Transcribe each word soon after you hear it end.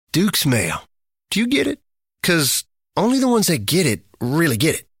Duke's mail. Do you get it? 'Cause only the ones that get it really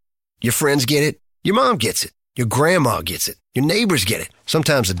get it. Your friends get it. Your mom gets it. Your grandma gets it. Your neighbors get it.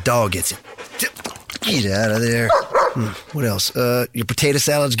 Sometimes a dog gets it. Get out of there. What else? Your potato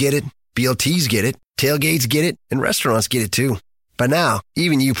salads get it. BLTs get it. Tailgates get it. And restaurants get it too. By now,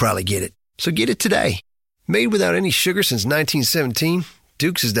 even you probably get it. So get it today. Made without any sugar since 1917,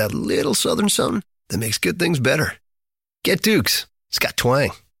 Duke's is that little southern something that makes good things better. Get Duke's. It's got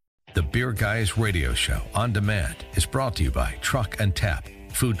twang. The Beer Guys Radio Show on demand is brought to you by Truck and Tap.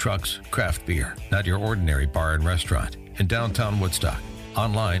 Food trucks, craft beer, not your ordinary bar and restaurant. In downtown Woodstock.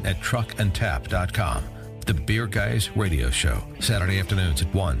 Online at truckandtap.com. The Beer Guys Radio Show. Saturday afternoons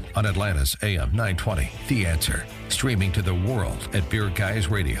at 1 on Atlanta's AM 920. The Answer. Streaming to the world at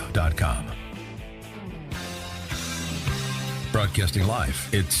beerguysradio.com. Broadcasting live,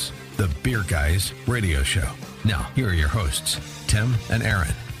 it's the Beer Guys Radio Show. Now, here are your hosts, Tim and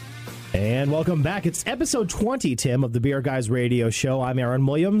Aaron. And welcome back. It's episode 20, Tim, of the Beer Guys Radio Show. I'm Aaron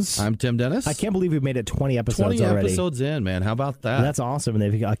Williams. I'm Tim Dennis. I can't believe we've made it 20 episodes 20 already. episodes in, man. How about that? That's awesome. And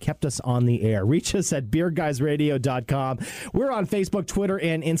they've kept us on the air. Reach us at beerguysradio.com. We're on Facebook, Twitter,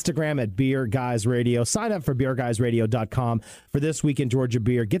 and Instagram at Beer Guys Radio. Sign up for beerguysradio.com for This Week in Georgia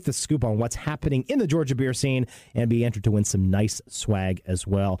Beer. Get the scoop on what's happening in the Georgia beer scene and be entered to win some nice swag as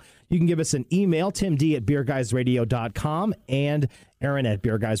well. You can give us an email, timd at beerguysradio.com and Aaron at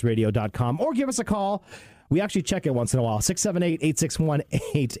beerguysradio.com, or give us a call. We actually check it once in a while.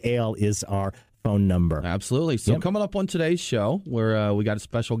 678-861-8AL is our phone number. Absolutely. So coming up on today's show, where we got a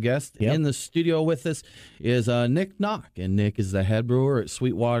special guest in the studio with us, is Nick Knock. And Nick is the head brewer at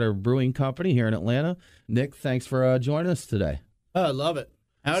SweetWater Brewing Company here in Atlanta. Nick, thanks for joining us today. Oh, I love it.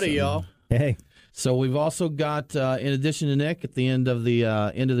 Howdy, y'all. Hey. So we've also got, in addition to Nick, at the end of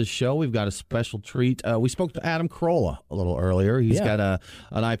the show, we've got a special treat. We spoke to Adam Carolla a little earlier. He's got an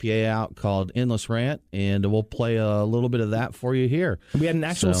IPA out called Endless Rant, and we'll play a little bit of that for you here. We had an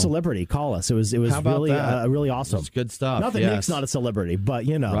actual celebrity call us. It was really really awesome. It's good stuff. Not that Nick's not a celebrity, but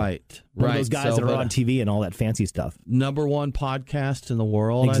one of those guys that are on TV and all that fancy stuff. Number one podcast in the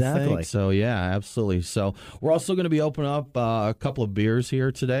world, exactly. I think. So yeah, absolutely. So we're also going to be opening up a couple of beers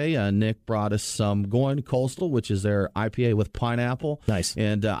here today. Nick brought us some Going Coastal, which is their IPA with pineapple. Nice.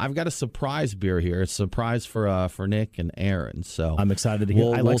 And I've got a surprise beer here. It's a surprise for Nick and Aaron. So I'm excited to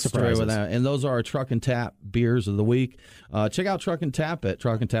hear. I like surprises. With that. And those are our Truck and Tap beers of the week. Check out Truck and Tap at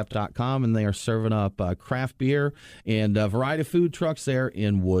truckandtap.com, and they are serving up craft beer and a variety of food trucks there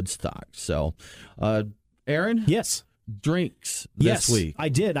in Woodstock. So, Aaron? Yes. Drinks this week. I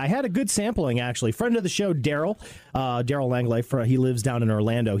did. I had a good sampling, actually. Friend of the show, Daryl Langley, he lives down in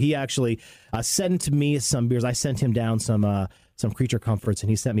Orlando. He actually sent me some beers. I sent him down some Creature Comforts, and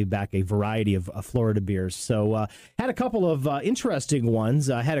he sent me back a variety of Florida beers. So had a couple of interesting ones.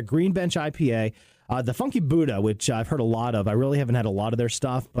 I had a Green Bench IPA. The Funky Buddha, which I've heard a lot of. I really haven't had a lot of their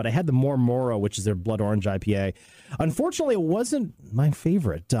stuff, but I had the More Moro, which is their Blood Orange IPA. Unfortunately, it wasn't my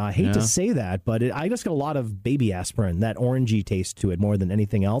favorite. I hate to say that, but I just got a lot of baby aspirin, that orangey taste to it more than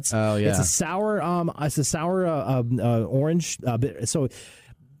anything else. Oh, yeah. It's a sour orange. So,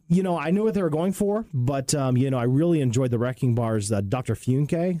 I knew what they were going for, but, I really enjoyed the Wrecking Bar's Dr.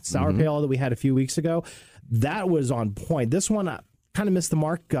 Funke sour pale that we had a few weeks ago. That was on point. This one, kind of missed the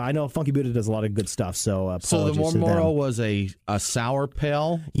mark. I know Funky Buddha does a lot of good stuff, so apologies the to them. Moro was a sour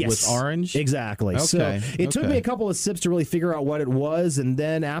pale with orange? Exactly. Okay. So it took me a couple of sips to really figure out what it was, and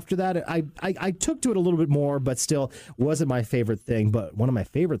then after that, I took to it a little bit more, but still wasn't my favorite thing. But one of my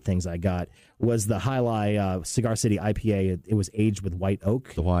favorite things I got was the High Life Cigar City IPA. It was aged with white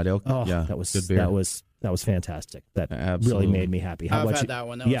oak. The white oak? Oh, yeah, that was good beer. That was fantastic. That Absolutely. really made me happy. I've had that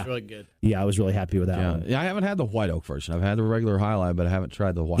one. That was really good. Yeah, I was really happy with that one. Yeah, I haven't had the white oak version. I've had the regular High Life, but I haven't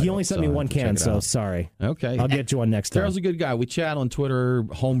tried the white oak. He only sent me one can, so sorry. Okay. I'll get you one next time. Daryl's a good guy. We chat on Twitter,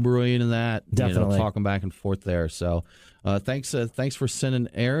 home brewing and that. Definitely. Talking back and forth there. So thanks for sending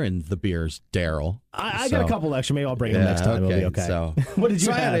Aaron the beers, Daryl. I got a couple extra. Maybe I'll bring them next time. Okay. It'll be okay. So, what did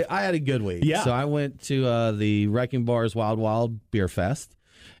you have? I had a good week. Yeah. So I went to the Wrecking Bar's Wild Beer Fest.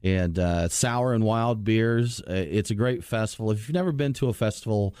 And sour and wild beers. It's a great festival. If you've never been to a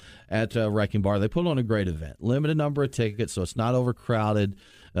festival at Wrecking Bar, they put on a great event. Limited number of tickets, so it's not overcrowded.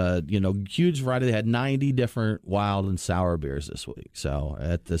 Huge variety. They had 90 different wild and sour beers this week. So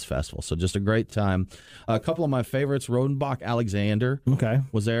at this festival, so just a great time. A couple of my favorites, Rodenbach Alexander,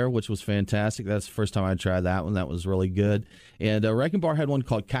 was there, which was fantastic. That's the first time I tried that one. That was really good. And Wrecking Bar had one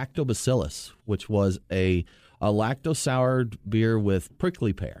called Cactobacillus, which was a a lactose-soured beer with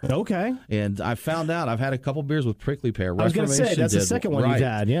prickly pear. Okay. And I found out I've had a couple beers with prickly pear. I was going to say, that's the second one you've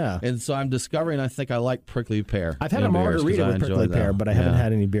had, yeah. And so I'm discovering I think I like prickly pear. I've had a margarita with prickly pear, but I haven't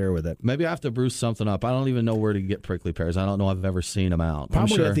had any beer with it. Maybe I have to brew something up. I don't even know where to get prickly pears. I don't know if I've ever seen them out.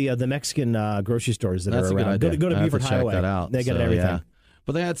 Probably at the Mexican grocery stores that are around. Go to Beaver Highway. Check that out. They got everything. Yeah.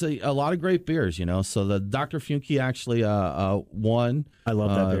 But they had a lot of great beers, So the Dr. Funke actually won. I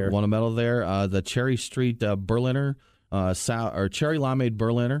love that beer. Won a medal there. The Cherry Street Berliner, or Cherry Limeade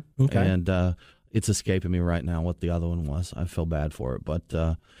Berliner. Okay. And it's escaping me right now what the other one was. I feel bad for it,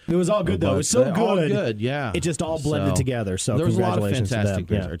 but it was all good though. It was so good. All good, yeah. It just all blended together. So there was a lot of congratulations fantastic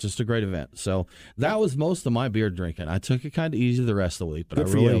to them. beers. Yeah. Just a great event. So that was most of my beer drinking. I took it kind of easy the rest of the week, but I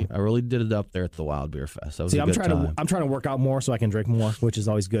really did it up there at the Wild Beer Fest. That was a good time. I'm trying to work out more so I can drink more, which is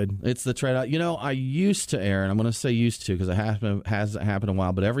always good. It's the trade out. I used to, Aaron. I'm going to say used to because it hasn't happened in a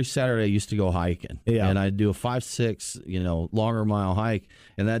while. But every Saturday I used to go hiking, and I'd do a 5-6 longer mile hike,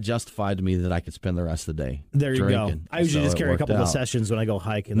 and that justified to me that I could spend the rest of the day. There you go. I usually just carry a couple of sessions when I go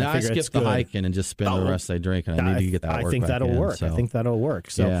hiking. Now I skip the hiking and just spend the rest of the day drinking. I need to get that work. I think that'll work. So. I think that'll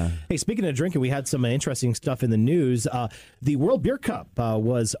work. So, hey, speaking of drinking, we had some interesting stuff in the news. The World Beer Cup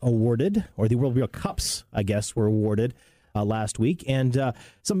was awarded, or the World Beer Cups, I guess, were awarded last week. And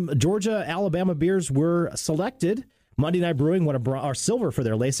some Georgia, Alabama beers were selected. Monday Night Brewing won silver for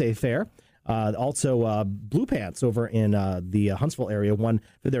their laissez-faire. Also, Blue Pants over in the Huntsville area won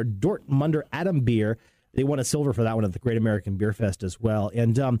for their Dortmunder Adam beer. They won a silver for that one at the Great American Beer Fest as well.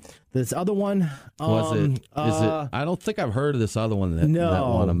 And this other one... was it? Is it? I don't think I've heard of this other one that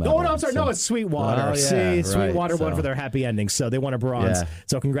won a medal. Oh, no, I'm sorry. No, it's SweetWater. SweetWater won for their happy ending, so they won a bronze. Yeah.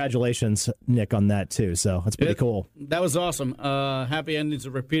 So congratulations, Nick, on that, too. So that's pretty cool. That was awesome. Happy ending's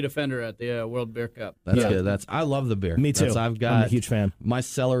a repeat offender at the World Beer Cup. That's good. I love the beer. Me, too. I'm a huge fan. My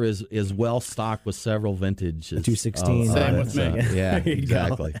cellar is well stocked with several vintages. 216. Same with me. Yeah,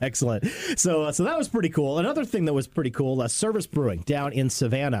 exactly. Excellent. So that was pretty cool. Another thing that was pretty cool, Service Brewing down in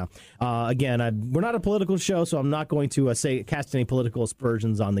Savannah. Again, we're not a political show, so I'm not going to cast any political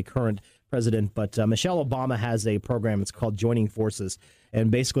aspersions on the current president, but Michelle Obama has a program. It's called Joining Forces, and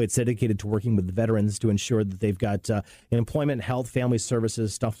basically it's dedicated to working with veterans to ensure that they've got employment, health, family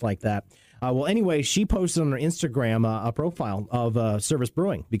services, stuff like that. Well, anyway, she posted on her Instagram a profile of Service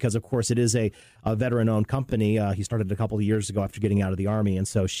Brewing because, of course, it is a veteran-owned company. He started a couple of years ago after getting out of the Army, and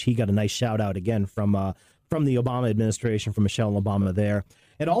so she got a nice shout-out again from the Obama administration, from Michelle Obama there.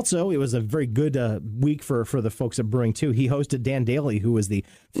 And also, it was a very good week for the folks at Brewing, too. He hosted Dan Daly, who was the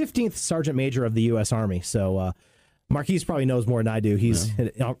 15th Sergeant Major of the U.S. Army. So Marquise probably knows more than I do. He's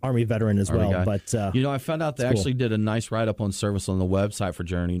an Army veteran as well. Guy. But I found out they actually did a nice write-up on service on the website for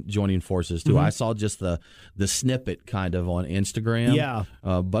Joining Forces, too. Mm-hmm. I saw just the snippet kind of on Instagram. Yeah.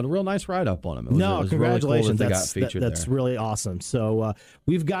 But a real nice write-up on him. It was congratulations. Really cool that they got featured that's really awesome. So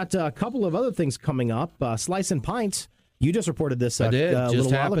we've got a couple of other things coming up. Slice and Pints. You just reported this I did. A just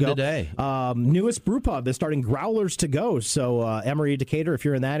little while happened ago. Today. Newest brew pub is starting growlers to go. So Emory, Decatur, if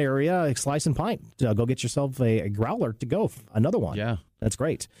you're in that area, Slice and Pint, go get yourself a growler to go. Another one. Yeah. That's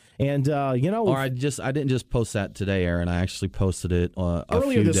great. And, Or I didn't just post that today, Aaron. I actually posted it a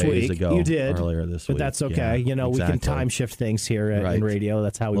few days ago. You did. Earlier this week. But that's okay. Yeah, we can time shift things here in radio.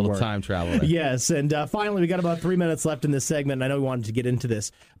 That's how we work. A little time travel there. Yes. And finally, we got about 3 minutes left in this segment. And I know we wanted to get into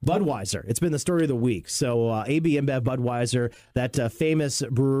this. Budweiser. It's been the story of the week. So AB InBev Budweiser, that famous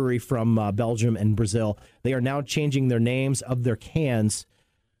brewery from Belgium and Brazil, they are now changing their names of their cans.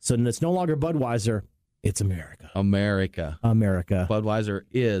 So it's no longer Budweiser. It's America. America. Budweiser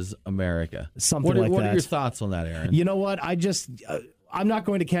is America. Something like that. What are your thoughts on that, Aaron? You know what? I'm not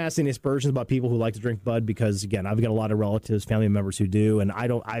going to cast any aspersions about people who like to drink Bud because, again, I've got a lot of relatives, family members who do, and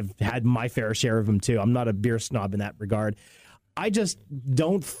I've had my fair share of them too. I'm not a beer snob in that regard. I just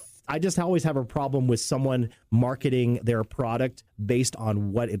always have a problem with someone marketing their product based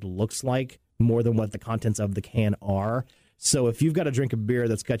on what it looks like more than what the contents of the can are. So if you've got to drink a beer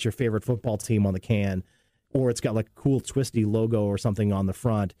that's got your favorite football team on the can, or it's got like a cool twisty logo or something on the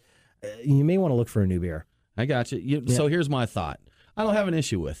front, you may want to look for a new beer. I got you. So here's my thought. I don't have an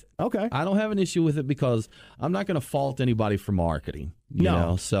issue with it. Okay. I don't have an issue with it because I'm not going to fault anybody for marketing. You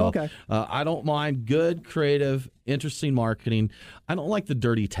know? So I don't mind good, creative, interesting marketing. I don't like the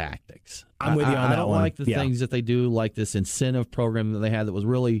dirty tactics. I'm with you on that one. I don't like the things that they do, like this incentive program that they had that was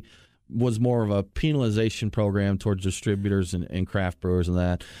really was more of a penalization program towards distributors and craft brewers and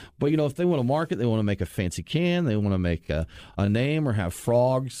that. But, if they want to market, they want to make a fancy can, they want to make a name or have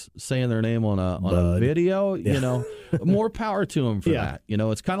frogs saying their name on a video, more power to them for that.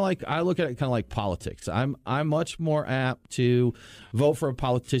 It's kind of like, I look at it kind of like politics. I'm much more apt to vote for a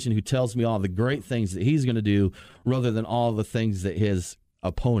politician who tells me all the great things that he's going to do rather than all the things that his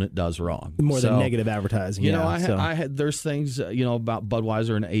opponent does wrong. More than negative advertising. There's things, about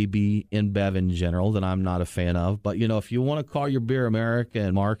Budweiser and AB InBev in general that I'm not a fan of. But, if you want to call your beer America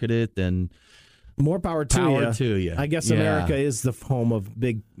and market it, then more power to you. I guess America is the home of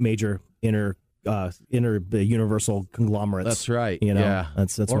big, major universal conglomerates. That's right.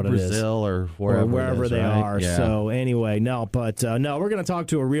 That's or what Brazil it is. Or wherever they are. Yeah. So anyway, we're going to talk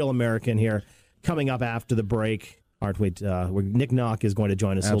to a real American here coming up after the break. Aren't we? Nick Knock is going to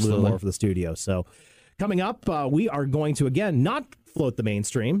join us a little bit more for the studio. So coming up, we are going to, again, not float the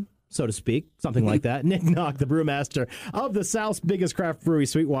mainstream, so to speak, something like that. Nick Knock, the brewmaster of the South's biggest craft brewery,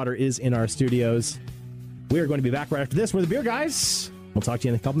 SweetWater, is in our studios. We are going to be back right after this. We're the Beer Guys. We'll talk to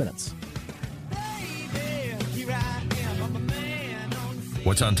you in a couple minutes.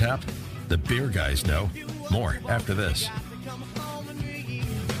 What's on tap? The Beer Guys know. More after this.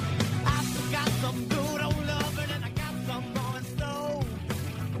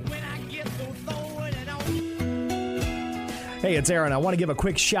 Hey, it's Aaron. I want to give a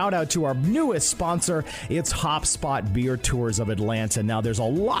quick shout out to our newest sponsor. It's HopSpot Beer Tours of Atlanta. Now, there's a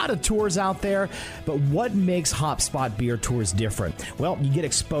lot of tours out there, but what makes HopSpot Beer Tours different? Well, you get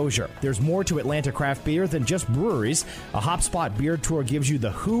exposure. There's more to Atlanta craft beer than just breweries. A HopSpot Beer Tour gives you the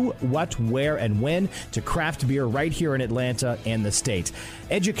who, what, where, and when to craft beer right here in Atlanta and the state.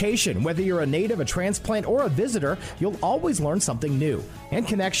 Education. Whether you're a native, a transplant, or a visitor, you'll always learn something new. And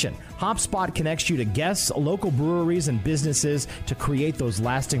connection. HopSpot connects you to guests, local breweries, and businesses to create those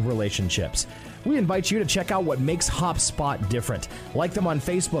lasting relationships. We invite you to check out what makes HopSpot different. Like them on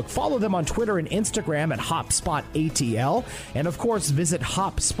Facebook, follow them on Twitter and Instagram at HopSpotATL, and of course, visit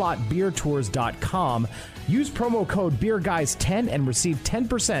HopSpotBeerTours.com. Use promo code BeerGuys10 and receive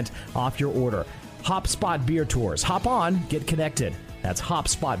 10% off your order. HopSpot Beer Tours. Hop on, get connected. That's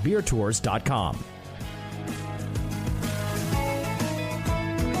HopSpotBeerTours.com.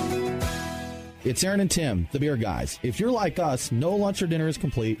 It's Aaron and Tim, the Beer Guys. If you're like us, no lunch or dinner is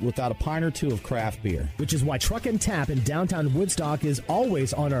complete without a pint or two of craft beer. Which is why Truck and Tap in downtown Woodstock is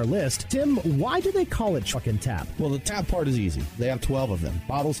always on our list. Tim, why do they call it Truck and Tap? Well, the tap part is easy. They have 12 of them.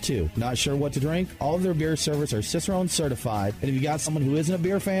 Bottles, too. Not sure what to drink? All of their beer servers are Cicerone certified. And if you got someone who isn't a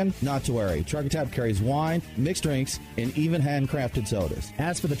beer fan, not to worry. Truck and Tap carries wine, mixed drinks, and even handcrafted sodas.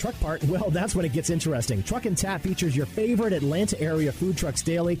 As for the truck part, well, that's when it gets interesting. Truck and Tap features your favorite Atlanta area food trucks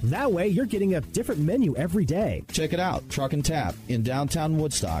daily. That way, you're getting a different menu every day. Check it out. Truck and Tap in downtown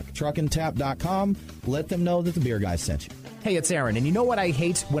Woodstock. Truckandtap.com. Let them know that the Beer Guys sent you. Hey, it's Aaron, and you know what I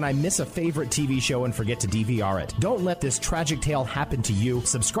hate? When I miss a favorite TV show and forget to DVR it. Don't let this tragic tale happen to you.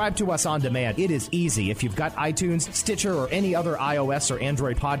 Subscribe to us on demand. It is easy. If you've got iTunes, Stitcher, or any other iOS or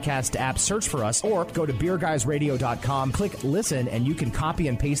Android podcast app, search for us, or go to BeerGuysRadio.com, click Listen, and you can copy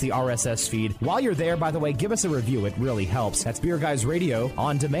and paste the RSS feed. While you're there, by the way, give us a review. It really helps. That's Beer Guys Radio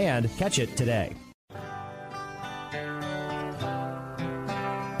on demand. Catch it today.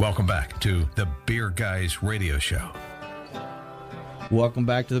 Welcome back to the Beer Guys Radio Show. Welcome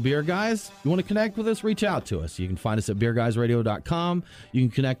back to the Beer Guys. You want to connect with us? Reach out to us. You can find us at beerguysradio.com. You can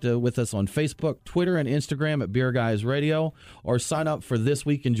connect with us on Facebook, Twitter, and Instagram at Beer Guys Radio, or sign up for This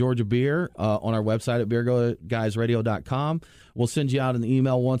Week in Georgia Beer on our website at beerguysradio.com. We'll send you out an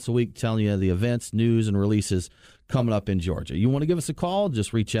email once a week telling you the events, news, and releases coming up in Georgia. You want to give us a call?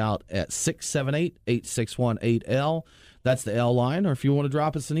 Just reach out at 678-861-8L. That's the L line. Or if you want to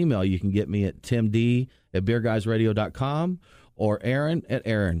drop us an email, you can get me at timd@beerguysradio.com or Aaron at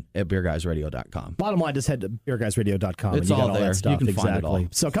beerguysradio.com. Bottom line, just head to beerguysradio.com. It's and you all got there. That stuff. You can exactly. find it all.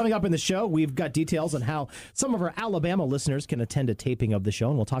 So coming up in the show, we've got details on how some of our Alabama listeners can attend a taping of the show,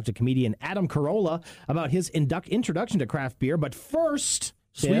 and we'll talk to comedian Adam Carolla about his introduction to craft beer. But first,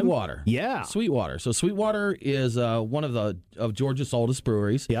 SweetWater. Yeah. SweetWater. So SweetWater is one of Georgia's oldest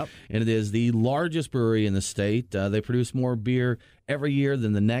breweries. Yep. And it is the largest brewery in the state. They produce more beer every year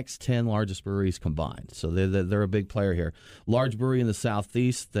than the next 10 largest breweries combined. So they're a big player here. Large brewery in the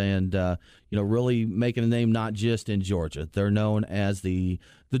Southeast, and really making a name not just in Georgia. They're known as the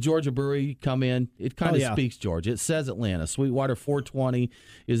Georgia brewery. You come in, it kind of speaks Georgia. It says Atlanta. SweetWater 420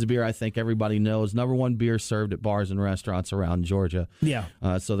 is a beer I think everybody knows. Number one beer served at bars and restaurants around Georgia. Yeah.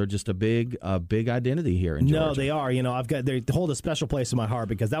 So they're just a big identity here in Georgia. No, they are. They hold a special place in my heart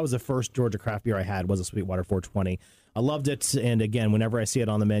because that was the first Georgia craft beer I had was a SweetWater 420. I loved it. And again, whenever I see it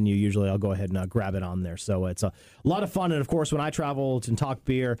on the menu, usually I'll go ahead and grab it on there. So it's a lot of fun. And of course, when I travel and talk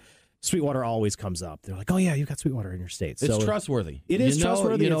beer, SweetWater always comes up. They're like, "Oh yeah, you got SweetWater in your state." It's so trustworthy. It is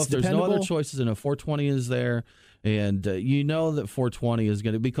trustworthy. If it's there's dependable. no other choices and a 420 is there, and you know that 420 is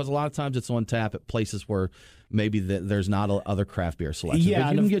going to, because a lot of times it's on tap at places where maybe there's not other craft beer selection. Yeah,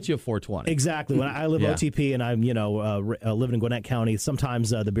 but you can get you a 420. Exactly. When I live OTP and I'm living in Gwinnett County, sometimes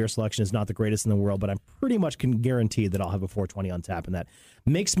the beer selection is not the greatest in the world, but I'm pretty much can guarantee that I'll have a 420 on tap, and that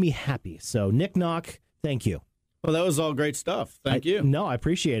makes me happy. So Nick Knock, thank you. Well, that was all great stuff. Thank you. No, I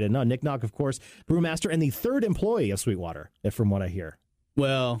appreciate it. No, Nick Knock, of course, brewmaster and the third employee of SweetWater, from what I hear.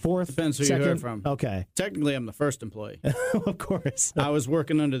 Well, Fourth, depends who second? you heard from. Okay. Technically, I'm the first employee. Of course. I was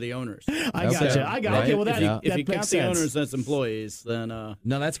working under the owners. I got you. Okay, well, that if you makes count sense. the owners as employees, then Now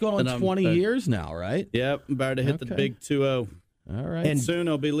that's going on 20 years now, right? Yep, I'm about to hit the big 2-0. All right. And soon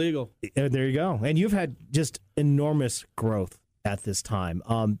it'll be legal. There you go. And you've had just enormous growth at this time.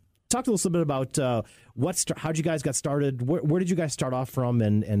 Talk to us a little bit about how'd you guys got started? Where did you guys start off from,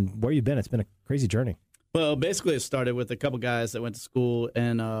 and where you've been? It's been a crazy journey. Well, basically, it started with a couple guys that went to school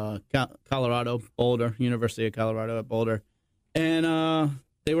in Colorado, Boulder, University of Colorado at Boulder. And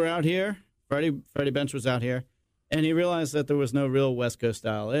they were out here. Freddie Bench was out here. And he realized that there was no real West Coast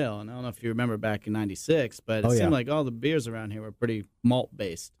style ale. And I don't know if you remember back in '96, but it seemed like all the beers around here were pretty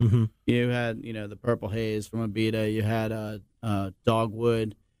malt-based. Mm-hmm. You had, the Purple Haze from Abita. You had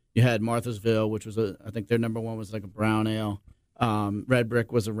Dogwood. You had Marthasville, which was, I think their number one was like a brown ale. Red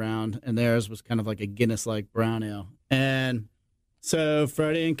Brick was around, and theirs was kind of like a Guinness-like brown ale. And so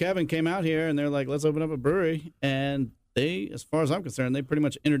Freddie and Kevin came out here, and they're like, let's open up a brewery. And they, as far as I'm concerned, they pretty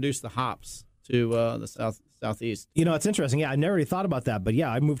much introduced the hops to the southeast. It's interesting. Yeah, I never really thought about that, but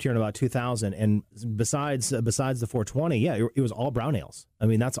yeah, I moved here in about 2000, and besides the 420, it was all brown ales. I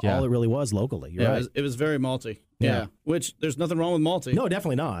mean, that's all it really was locally. You're right. It was very malty. Yeah, which there's nothing wrong with malty. No,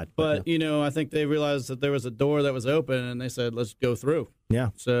 definitely not. But I think they realized that there was a door that was open, and they said, let's go through. Yeah.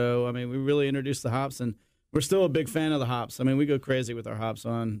 So I mean, we really introduced the hops, and we're still a big fan of the hops. I mean, we go crazy with our hops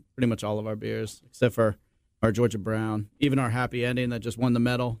on pretty much all of our beers, except for our Georgia Brown, even our Happy Ending that just won the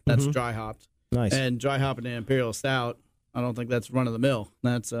medal. That's dry hopped. Nice. And dry hopping the Imperial Stout, I don't think that's run of the mill.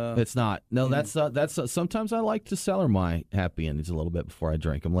 That's it's not. No, that's sometimes I like to cellar my Happy Endings a little bit before I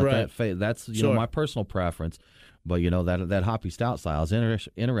drink them. Let that fade. That's my personal preference. But that hoppy stout style is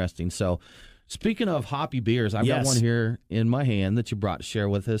interesting. So, speaking of hoppy beers, I've got one here in my hand that you brought to share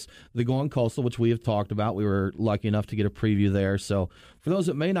with us. The Going Coastal, which we have talked about. We were lucky enough to get a preview there. So, for those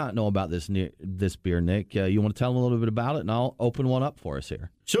that may not know about this beer, Nick, you want to tell them a little bit about it, and I'll open one up for us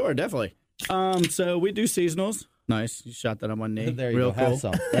here. Sure, definitely. So we do seasonals. Nice. You shot that on my knee. There you Real go. cool. Have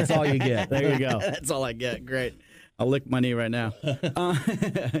some. That's all you get. There you go. That's all I get. Great. I'll lick my knee right now.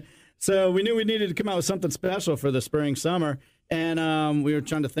 So we knew we needed to come out with something special for the spring, summer. And we were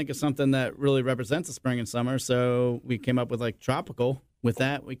trying to think of something that really represents the spring and summer. So we came up with tropical. With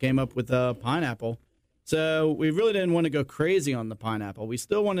that, we came up with pineapple. So we really didn't want to go crazy on the pineapple. We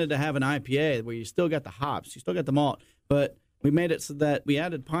still wanted to have an IPA where you still got the hops, you still got the malt, but we made it so that we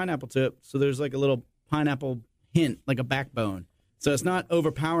added pineapple to it, so there's like a little pineapple hint, like a backbone. So it's not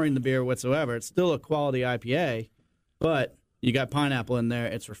overpowering the beer whatsoever. It's still a quality IPA, but you got pineapple in there.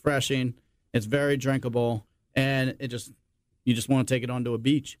 It's refreshing. It's very drinkable, and you just want to take it onto a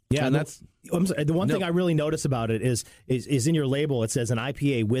beach. Yeah, and the one thing I really notice about it is in your label. It says an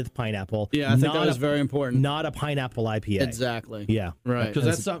IPA with pineapple. Yeah, I think that was very important. Not a pineapple IPA. Exactly. Yeah, right. Because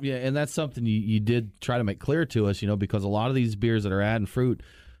that's something. Yeah, and that's something you did try to make clear to us. Because a lot of these beers that are adding fruit,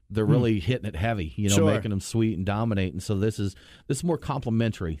 they're really hitting it heavy. Making them sweet and dominating. So this is more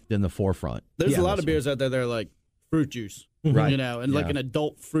complimentary than the forefront. There's a lot of beers out there that are like fruit juice, right? And like an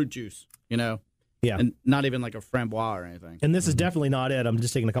adult fruit juice, Yeah. And not even like a framboise or anything. And this is definitely not it. I'm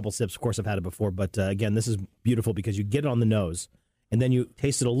just taking a couple sips. Of course, I've had it before. But again, this is beautiful because you get it on the nose, and then you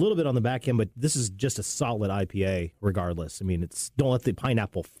taste it a little bit on the back end. But this is just a solid IPA regardless. I mean, don't let the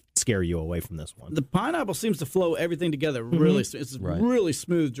pineapple scare you away from this one. The pineapple seems to flow everything together really. It's really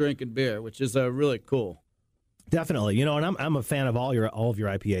smooth drinking beer, which is really cool. Definitely, and I'm a fan of all of your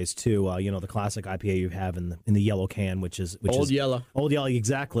IPAs too. The classic IPA you have in the yellow can, which is Old Yellow,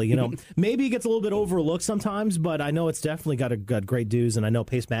 exactly. Maybe it gets a little bit overlooked sometimes, but I know it's definitely got great dues. And I know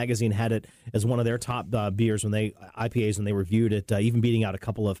Pace Magazine had it as one of their top beers IPAs when they reviewed it, even beating out a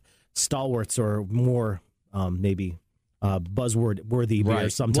couple of stalwarts or more maybe buzzword-worthy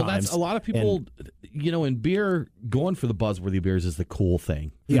beers sometimes. Well, that's a lot of people, in beer, going for the buzzworthy beers is the cool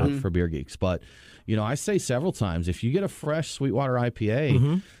thing for beer geeks. But, I say several times, if you get a fresh SweetWater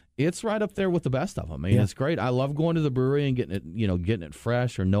IPA It's right up there with the best of them. I mean, It's great. I love going to the brewery and getting it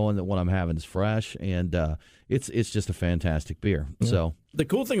fresh, or knowing that what I'm having is fresh, and it's just a fantastic beer. Yeah. So the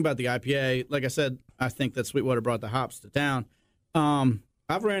cool thing about the IPA, like I said, I think that SweetWater brought the hops to town.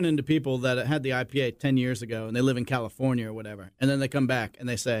 I've ran into people that had the IPA 10 years ago, and they live in California or whatever, and then they come back and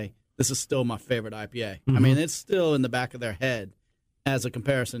they say, "This is still my favorite IPA." I mean, it's still in the back of their head as a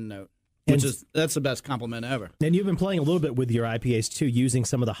comparison note. That's the best compliment ever. And you've been playing a little bit with your IPAs too, using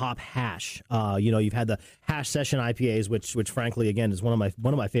some of the hop hash. You've had the hash session IPAs, which frankly, again, is one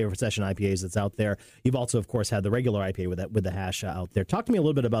of my favorite session IPAs that's out there. You've also, of course, had the regular IPA with the hash out there. Talk to me a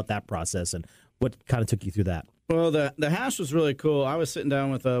little bit about that process and what kind of took you through that. Well, the hash was really cool. I was sitting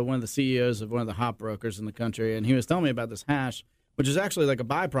down with one of the CEOs of one of the hop brokers in the country, and he was telling me about this hash, which is actually like a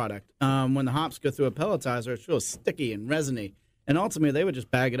byproduct. When the hops go through a pelletizer, it's real sticky and resiny. And ultimately, they would just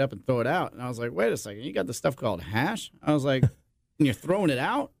bag it up and throw it out. And I was like, wait a second, you got this stuff called hash? I was like, and you're throwing it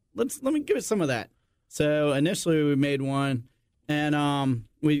out? Let me give it some of that. So initially, we made one, and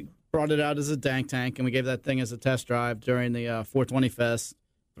we brought it out as a dank tank, and we gave that thing as a test drive during the 420 Fest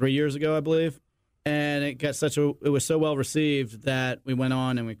 3 years ago, I believe. And it was so well received that we went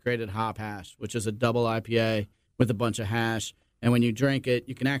on and we created Hop Hash, which is a double IPA with a bunch of hash. And when you drink it,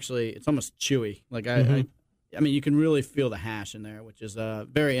 you can it's almost chewy. Like I mean, you can really feel the hash in there, which is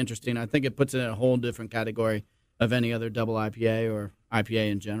very interesting. I think it puts it in a whole different category of any other double IPA or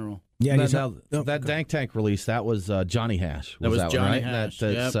IPA in in Yeah, that Dank Tank release, that was Johnny Hash. That was Johnny right? Hash.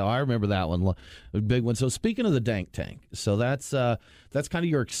 Yep. So I remember that one, a big one. So speaking of the Dank Tank, so that's kind of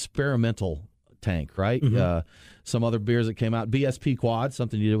your experimental tank, right? Mm-hmm. Some other beers that came out, BSP Quad,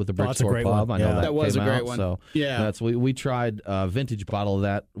 something you did with the Brickstore Pub. One. I know that was a great one. So yeah, we tried a vintage bottle of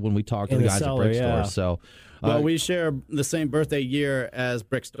that when we talked to the guys cellar, at Brickstore. Yeah. So well, we share the same birthday year as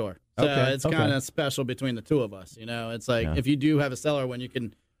Brickstore, so it's kind of special between the two of us. It's like if you do have a cellar when you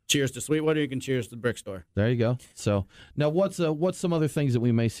can cheers to SweetWater, you can cheers to Brickstore. There you go. So now, what's some other things that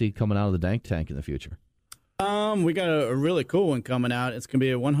we may see coming out of the Dank Tank in the future? We got a really cool one coming out. It's going to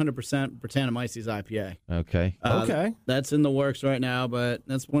be a 100% Brettanomyces IPA. Okay. Okay. That's in the works right now, but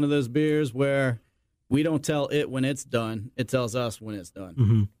that's one of those beers where we don't tell it when it's done. It tells us when it's done.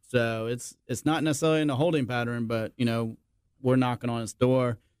 Mm-hmm. So it's not necessarily in a holding pattern, but, we're knocking on its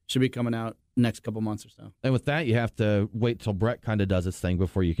door. Should be coming out next couple months or so. And with that, you have to wait till Brett kind of does its thing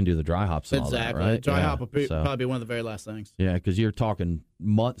before you can do the dry hops and all that, right? Dry hop will probably be one of the very last things. Yeah, because you're talking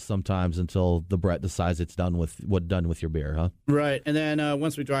months sometimes until the Brett decides it's done with your beer, huh? Right, and then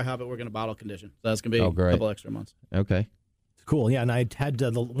once we dry hop it, we're going to bottle condition. So that's going to be a couple extra months. Okay. Cool, yeah, and I had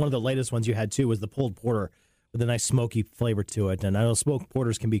one of the latest ones you had, too, was the pulled porter with a nice smoky flavor to it. And I know smoked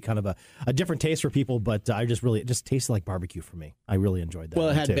porters can be kind of a different taste for people, but it just tasted like barbecue for me. I really enjoyed that. Well,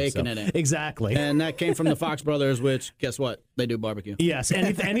 it had too, bacon in it. Exactly. And that came from the Fox Brothers, which, guess what? They do barbecue. Yes,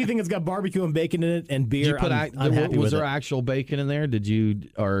 anything that's got barbecue and bacon in it and beer, I'm happy with it. Was there actual bacon in there?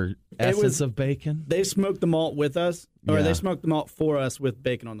 Or essence of bacon? They smoked the malt with us, or they smoked the malt for us with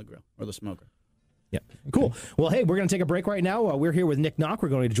bacon on the grill, or the smoker. Yeah. Cool. Well, hey, we're going to take a break right now. We're here with Nick Knock. We're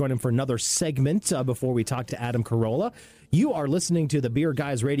going to join him for another segment before we talk to Adam Carolla. You are listening to the Beer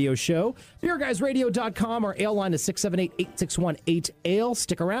Guys Radio Show. BeerGuysRadio.com. Our ale line is 678-861-8ALE.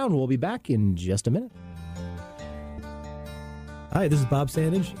 Stick around. We'll be back in just a minute. Hi, this is Bob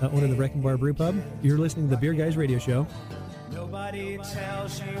Sandage, owner of the Wrecking Bar Brew Pub. You're listening to the Beer Guys Radio Show. Nobody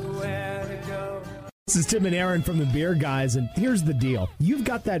tells you where to go. This is Tim and Aaron from the Beer Guys, and here's the deal. You've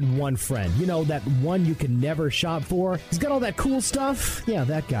got that one friend, that one you can never shop for. He's got all that cool stuff. Yeah,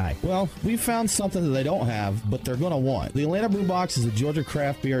 that guy. Well, we found something that they don't have, but they're going to want. The Atlanta Brew Box is a Georgia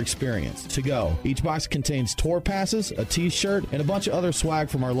craft beer experience to go. Each box contains tour passes, a t-shirt, and a bunch of other swag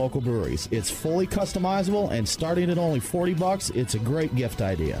from our local breweries. It's fully customizable, and starting at only $40, it's a great gift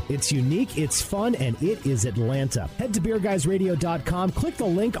idea. It's unique, it's fun, and it is Atlanta. Head to BeerGuysRadio.com, click the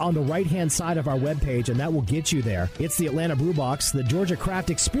link on the right-hand side of our webpage, and that will get you there. It's the Atlanta Brew Box, the Georgia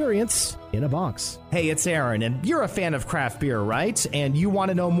craft experience in a box. Hey, it's Aaron, and you're a fan of craft beer, right? And you want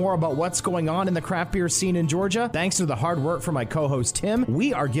to know more about what's going on in the craft beer scene in Georgia? Thanks to the hard work from my co-host Tim,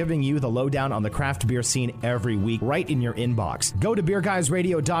 we are giving you the lowdown on the craft beer scene every week right in your inbox. Go to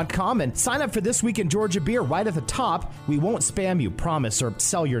BeerGuysRadio.com and sign up for This Week in Georgia Beer right at the top. We won't spam you, promise, or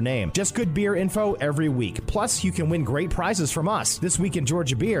sell your name. Just good beer info every week. Plus, you can win great prizes from us. This Week in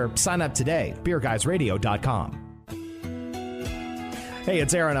Georgia Beer, sign up today. BeerGuysRadio.com. Hey,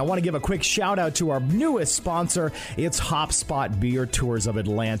 it's Aaron. I want to give a quick shout out to our newest sponsor. It's HopSpot Beer Tours of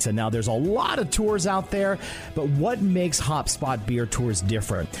Atlanta. Now, there's a lot of tours out there, but what makes HopSpot Beer Tours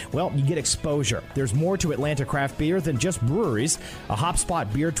different? Well, you get exposure. There's more to Atlanta craft beer than just breweries. A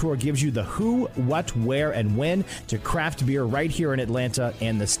HopSpot Beer Tour gives you the who, what, where, and when to craft beer right here in Atlanta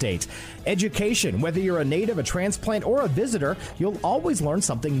and the state. Education. Whether you're a native, a transplant, or a visitor, you'll always learn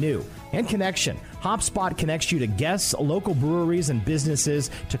something new. And connection. HopSpot connects you to guests, local breweries, and businesses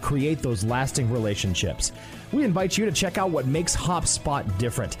to create those lasting relationships. We invite you to check out what makes HopSpot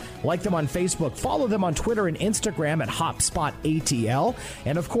different. Like them on Facebook, follow them on Twitter and Instagram at HopSpotATL,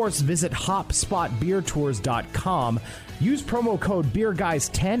 and of course, visit HopSpotBeerTours.com. Use promo code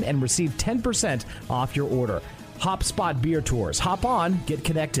BeerGuys10 and receive 10% off your order. HopSpot Beer Tours. Hop on, get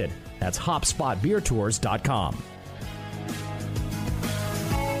connected. That's HopSpotBeerTours.com.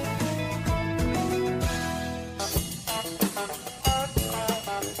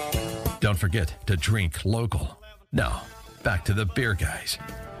 Don't forget to drink local. Now, back to the Beer Guys.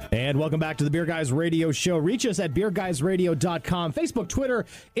 And welcome back to the Beer Guys Radio Show. Reach us at beerguysradio.com. Facebook, Twitter,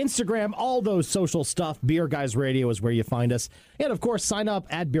 Instagram, all those social stuff. Beer Guys Radio is where you find us. And, of course, sign up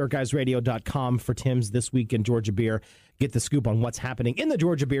at beerguysradio.com for Tim's This Week in Georgia Beer. Get the scoop on what's happening in the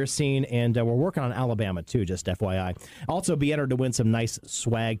Georgia beer scene. And we're working on Alabama, too, just FYI. Also, be entered to win some nice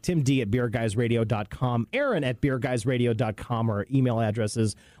swag. Tim D at beerguysradio.com. Aaron at beerguysradio.com are our email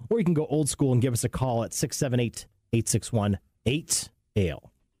addresses. Or you can go old school and give us a call at 678-861-8ALE.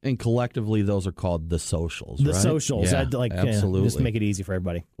 And collectively, those are called the socials, The right? socials. Yeah, I'd like absolutely. just to make it easy for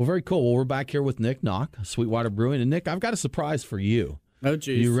everybody. Well, very cool. Well, we're back here with Nick Knock, SweetWater Brewing. And, Nick, I've got a surprise for you. Oh,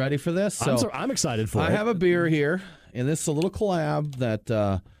 geez. You ready for this? I'm excited for it. I have a beer here, and this is a little collab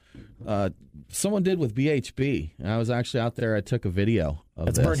that someone did with BHB. And I was actually out there. I took a video of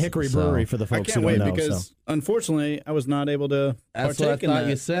It's this. Burnt Hickory Brewery for the folks I can't who wait don't know. because, unfortunately, I was not able to That's what I partake in thought that.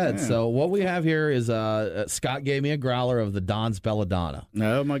 you said. Yeah. So what we have here is Scott gave me a growler of the Don's Belladonna.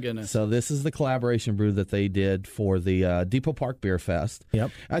 Oh, my goodness. So this is the collaboration brew that they did for the Depot Park Beer Fest. Yep.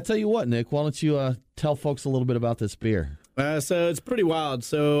 I tell you what, Nick, why don't you tell folks a little bit about this beer? So it's pretty wild.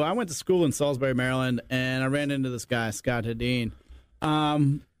 So I went to school in Salisbury, Maryland, and I ran into this guy, Scott Hedin.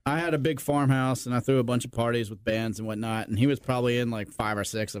 I had a big farmhouse, and I threw a bunch of parties with bands and whatnot, and he was probably in like 5 or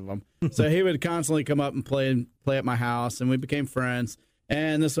 6 of them. So he would constantly come up and play at my house, and we became friends.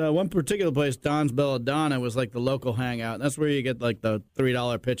 And this one particular place, Don's Belladonna, was like the local hangout. That's where you get like the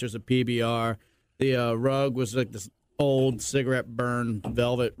 $3 pitchers of PBR. The rug was like this old cigarette burn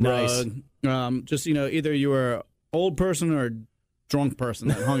velvet Nice. rug. Just, either you were an old person or a drunk person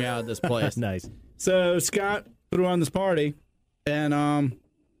that hung out at this place. Nice. So Scott threw on this party, and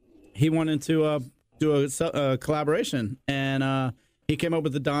he wanted to do a collaboration, and he came up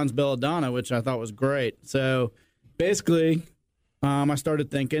with the Don's Belladonna, which I thought was great. So basically, I started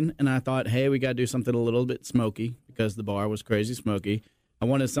thinking, and I thought, hey, we got to do something a little bit smoky because the bar was crazy smoky. I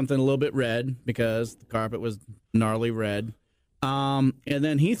wanted something a little bit red because the carpet was gnarly red. And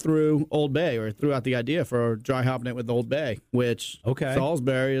then he threw Old Bay, or threw out the idea for dry hopping it with Old Bay, which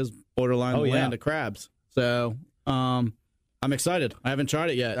Salisbury is borderline the land of crabs. So I'm excited. I haven't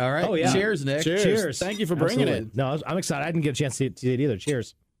tried it yet. All right. Oh, yeah. Cheers, Nick. Cheers. Thank you for bringing it. No, I'm excited. I didn't get a chance to see it either.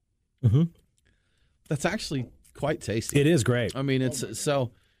 Cheers. That's actually quite tasty. It is great. I mean, it's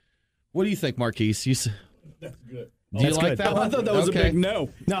so. What do you think, Marquise? That's good. Do you like that one? I thought that was a big no.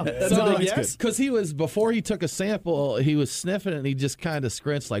 No, That's no, a big that's yes. Because he was, before he took a sample, he was sniffing it and he just kind of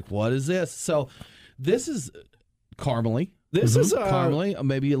scrinched like, what is this? So this is caramely. This is caramely,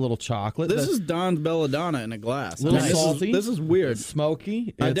 maybe a little chocolate. This is Don's Belladonna in a glass. Little Nice. salty. This is weird.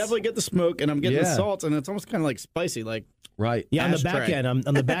 Smoky. I It's- definitely get the smoke, and I'm getting the Yeah. salt, and it's almost kind of like spicy, like Right. Yeah, on the Ashtray. back end, I'm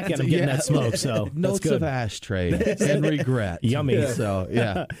getting Yeah. that smoke. So that's Notes good. of ashtray and regret. Yummy. So,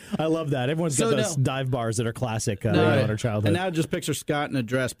 yeah. I love that. Everyone's got So those now- dive bars that are classic in No. our childhood. And now just picture Scott in a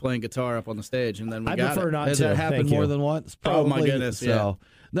dress playing guitar up on the stage, and then we I got prefer it. not Has to. that happened Thank more you. than once? Oh, my Probably. goodness, So, yeah.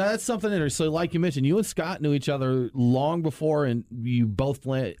 no, that's something interesting. So, like you mentioned, you and Scott knew each other long before, and you both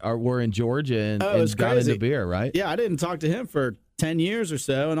were in Georgia and, Oh, it's got crazy. into beer, right? Yeah, I didn't talk to him for 10 years or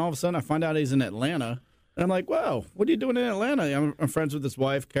so, and all of a sudden I find out he's in Atlanta. And I'm like, whoa, what are you doing in Atlanta? I'm friends with his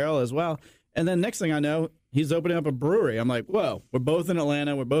wife, Carolla, as well. And then next thing I know, he's opening up a brewery. I'm like, whoa, we're both in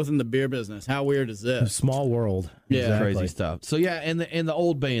Atlanta. We're both in the beer business. How weird is this? Small world. Yeah. Exactly. Crazy stuff. So, yeah, and the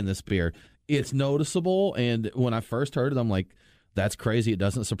Old Bay in this beer, it's noticeable. And when I first heard it, I'm like, that's crazy. It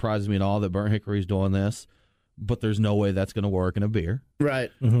doesn't surprise me at all that Burnt Hickory's doing this, but there's no way that's going to work in a beer.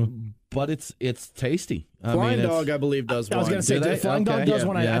 Right. But it's tasty. Flying Dog, I believe, does I was one. going to say, Do they? Flying Dog Okay. does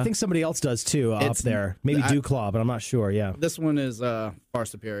one. Yeah. I think somebody else does too up It's- there. Maybe Dewclaw, but I'm not sure. Yeah. This one is far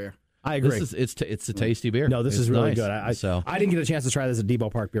superior. I agree. It's a tasty beer. No, this it's is really nice. good. I didn't get a chance to try this at Depot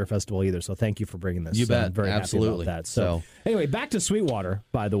Park Beer Festival either, so thank you for bringing this. You bet. I'm very Absolutely. happy about that. So anyway, back to SweetWater,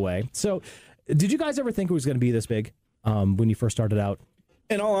 by the way. So did you guys ever think it was going to be this big when you first started out?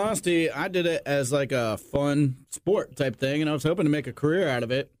 In all honesty, I did it as like a fun sport type thing, and I was hoping to make a career out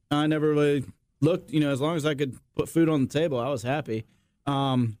of it. I never really looked, as long as I could put food on the table, I was happy.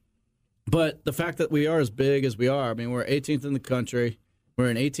 But the fact that we are as big as we are, I mean, we're 18th in the country. We're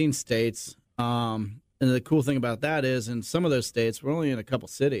in 18 states. And the cool thing about that is in some of those states, we're only in a couple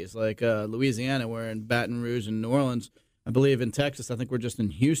cities. Like Louisiana, we're in Baton Rouge and New Orleans. I believe in Texas, I think we're just in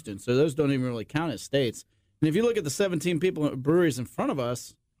Houston. So those don't even really count as states. And if you look at the 17 breweries in front of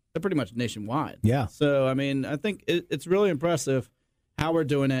us, they're pretty much nationwide. Yeah. So, I mean, I think it's really impressive how we're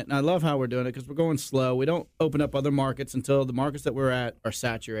doing it. And I love how we're doing it because we're going slow. We don't open up other markets until the markets that we're at are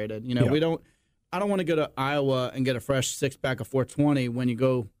saturated. I don't want to go to Iowa and get a fresh 6-pack of 420 when you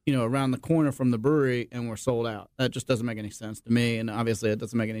go, around the corner from the brewery and we're sold out. That just doesn't make any sense to me. And obviously it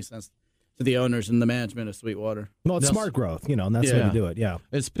doesn't make any sense to the owners and the management of SweetWater. Well, it's smart growth, and that's the way to do it, yeah.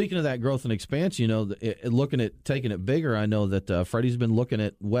 And speaking of that growth and expansion, looking at taking it bigger, I know that Freddie's been looking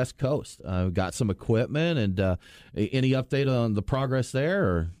at West Coast. Got some equipment, and any update on the progress there?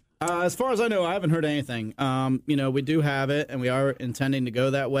 Or? As far as I know, I haven't heard anything. We do have it, and we are intending to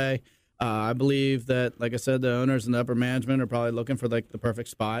go that way. I believe that, like I said, the owners and the upper management are probably looking for the perfect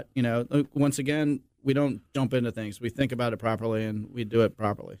spot. Once again, we don't jump into things. We think about it properly, and we do it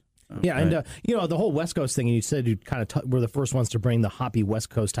properly. Yeah, and the whole West Coast thing, and you said you kind of were the first ones to bring the hoppy West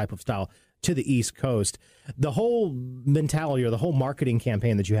Coast type of style to the East Coast. The whole mentality or the whole marketing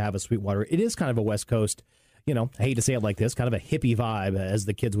campaign that you have at SweetWater, it is kind of a West Coast, I hate to say it like this, kind of a hippie vibe, as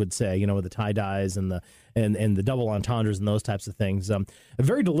the kids would say, with the tie-dyes and the double entendres and those types of things. A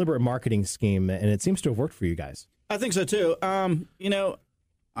very deliberate marketing scheme, and it seems to have worked for you guys. I think so, too.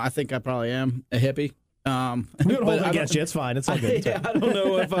 I think I probably am a hippie. We don't hold it against you. It's fine. It's all good. I don't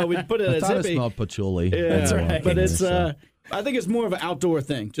know if we'd put it as hippie. It smelled patchouli. Yeah, that's right. But it's, I think it's more of an outdoor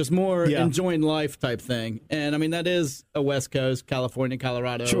thing, just more enjoying life type thing. And I mean, that is a West Coast, California,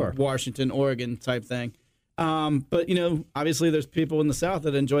 Colorado, Washington, Oregon type thing. But obviously, there's people in the South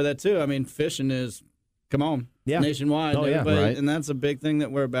that enjoy that too. I mean, fishing is, nationwide. Oh, yeah, right. And that's a big thing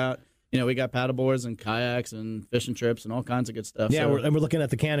that we're about. We got paddleboards and kayaks and fishing trips and all kinds of good stuff. Yeah, we're looking at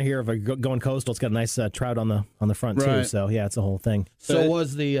the can here of going coastal. It's got a nice trout on the front too. So yeah, it's a whole thing. So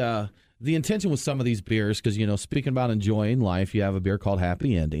was the intention with some of these beers, because speaking about enjoying life, you have a beer called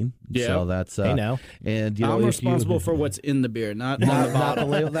Happy Ending. Yeah. So that's hey now, and I'm responsible for what's in the beer, not on the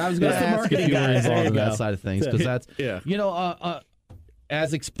bottle. I was going to ask if you were involved in that side of things, because that's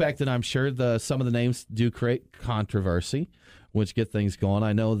as expected. I'm sure some of the names do create controversy, which get things going.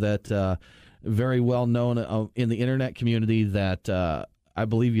 I know that very well known in the internet community that I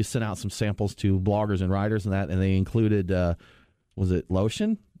believe you sent out some samples to bloggers and writers and they included, was it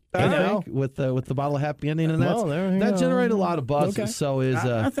lotion? With the bottle of Happy Ending, and that generated a lot of buzz. Okay. So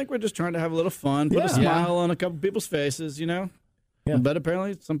I think we're just trying to have a little fun, put a smile on a couple people's faces, Yeah. But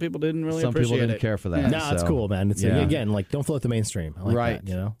apparently, some people didn't really appreciate it. Some people didn't care for that. Yeah. No, it's cool, man. It's again, don't float the mainstime. I like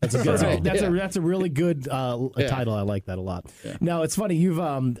that. That's a good. That's a really good title. I like that a lot. Yeah. Now it's funny. You've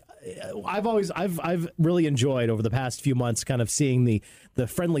I've really enjoyed over the past few months, kind of seeing the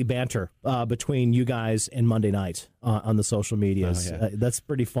friendly banter between you guys and Monday night on the social medias. That's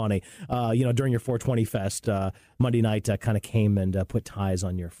pretty funny. During your 420 Fest, Monday night kind of came and put ties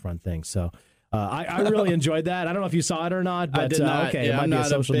on your front thing. So. I really enjoyed that. I don't know if you saw it or not, but I did not. Okay, yeah, it might be a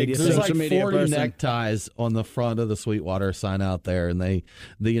social media thing. There's like 40 neckties on the front of the SweetWater sign out there, and they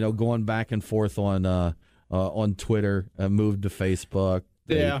going back and forth on Twitter, moved to Facebook.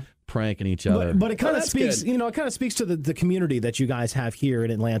 Pranking each other, but it kind of speaks. Good. It kind of speaks to the community that you guys have here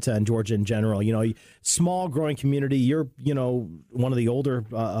in Atlanta and Georgia in general. Small growing community. You're one of the older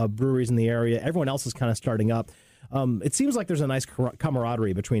breweries in the area. Everyone else is kind of starting up. It seems like there's a nice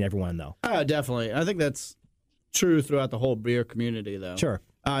camaraderie between everyone, though. Definitely. I think that's true throughout the whole beer community, though. Sure.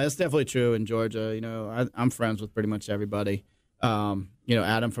 It's definitely true in Georgia. I'm friends with pretty much everybody.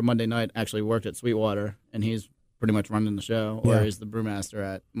 Adam from Monday night actually worked at SweetWater, and he's pretty much running the show, or he's the brewmaster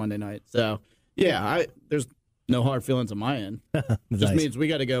at Monday night. So, there's no hard feelings on my end. It just means we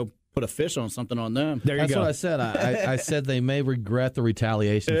got to go put a fish on something on them. There you go. That's what I said. I said they may regret the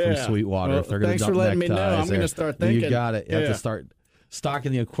retaliation from SweetWater if they're going to dump neckties. Thanks for letting me know. I'm going to start thinking. You got it. You have to start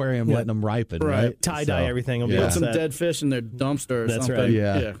stocking the aquarium, letting them ripen, right? Tie-dye everything. Put some dead fish in their dumpster or something. Right.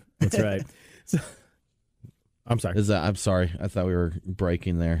 Yeah. That's right. I'm sorry. I'm sorry. I thought we were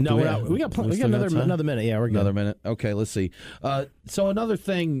breaking there. No, we got another minute. Yeah, we're good. Another minute. Okay, let's see. So another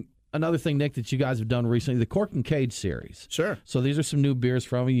thing another thing, Nick, that you guys have done recently, the Cork and Cage series. Sure. So these are some new beers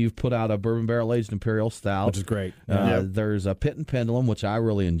from you. You've put out a bourbon barrel-aged Imperial Stout. Which is great. There's a Pit and Pendulum, which I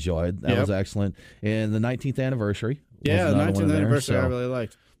really enjoyed. That was excellent. And the 19th anniversary. Yeah, the 19th anniversary I really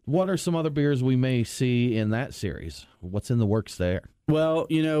liked. What are some other beers we may see in that series? What's in the works there? Well,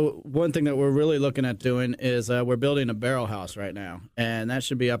 one thing that we're really looking at doing is we're building a barrel house right now, and that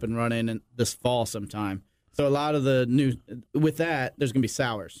should be up and running this fall sometime. So a lot of with that, there's going to be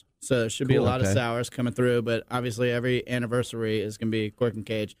sours. So there should be a lot of sours coming through, but obviously every anniversary is going to be Cork and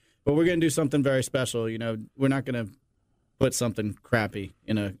Cage. But we're going to do something very special. We're not going to put something crappy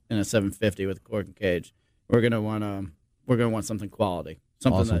in a 750 with Cork and Cage. We're going to want something quality,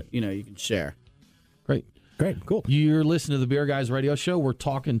 something that you can share. Great, cool. You're listening to the Beer Guys Radio Show. We're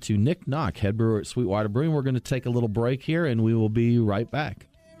talking to Nick Knock, head brewer at SweetWater Brewing. We're going to take a little break here, and we will be right back.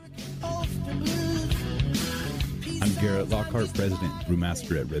 I'm Garrett Lockhart, President and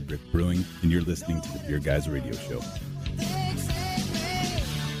Brewmaster at Red Brick Brewing, and you're listening to the Beer Guys Radio Show.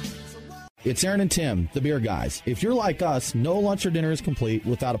 It's Aaron and Tim, the Beer Guys. If you're like us, no lunch or dinner is complete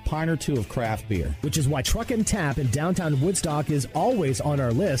without a pint or two of craft beer. Which is why Truck and Tap in downtown Woodstock is always on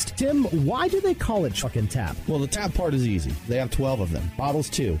our list. Tim, why do they call it Truck and Tap? Well, the tap part is easy. They have 12 of them.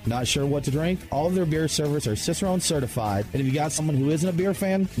 Bottles, too. Not sure what to drink? All of their beer servers are Cicerone certified. And if you got someone who isn't a beer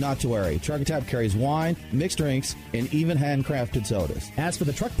fan, not to worry. Truck and Tap carries wine, mixed drinks, and even handcrafted sodas. As for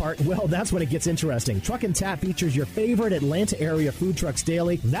the truck part, well, that's when it gets interesting. Truck and Tap features your favorite Atlanta area food trucks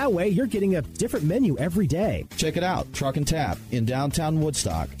daily. That way, you're getting a different menu every day. Check it out. Truck and Tap in downtown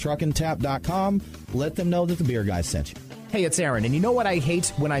Woodstock. Truckandtap.com. Let them know that the Beer Guys sent you. Hey, it's Aaron, and you know what I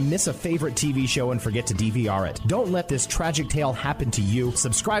hate? When I miss a favorite TV show and forget to DVR it. Don't let this tragic tale happen to you.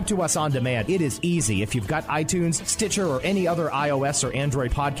 Subscribe to us on demand. It is easy. If you've got iTunes, Stitcher, or any other iOS or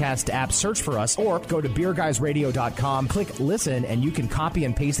Android podcast app, search for us, or go to beerguysradio.com, click listen, and you can copy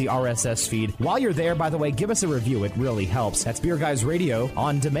and paste the RSS feed. While you're there, by the way, give us a review. It really helps. That's Beer Guys Radio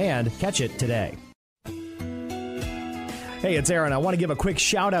on demand. Catch it today. Hey, it's Aaron. I want to give a quick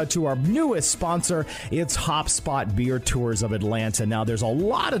shout out to our newest sponsor. It's HopSpot Beer Tours of Atlanta. Now, there's a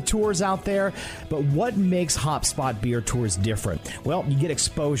lot of tours out there, but what makes HopSpot Beer Tours different? Well, you get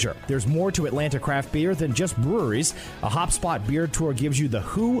exposure. There's more to Atlanta craft beer than just breweries. A HopSpot Beer Tour gives you the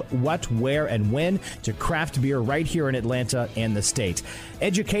who, what, where, and when to craft beer right here in Atlanta and the state.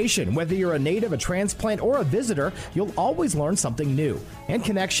 Education. Whether you're a native, a transplant, or a visitor, you'll always learn something new. And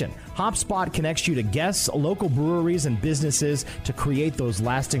connection. HopSpot connects you to guests, local breweries, and businesses to create those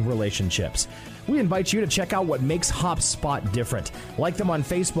lasting relationships. We invite you to check out what makes HopSpot different. Like them on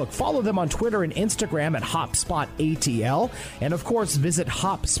Facebook, follow them on Twitter and Instagram at HopSpotATL, and of course, visit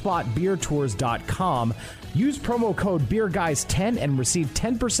HopSpotBeerTours.com. Use promo code BeerGuys10 and receive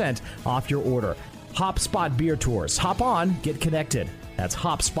 10% off your order. HopSpot Beer Tours. Hop on, get connected. That's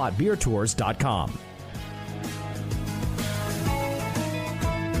HopSpotBeerTours.com.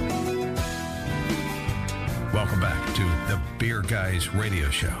 Welcome back to the Beer Guys Radio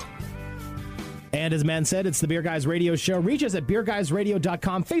Show. And as man said, it's the Beer Guys Radio Show. Reach us at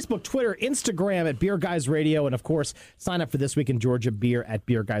beerguysradio.com, Facebook, Twitter, Instagram at Beer Guys Radio, and of course, sign up for This Week in Georgia beer at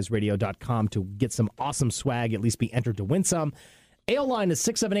beerguysradio.com to get some awesome swag, at least be entered to win some. Ale line is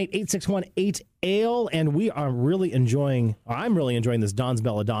 678-861-8-ALE, and we are really enjoying, I'm really enjoying this Don's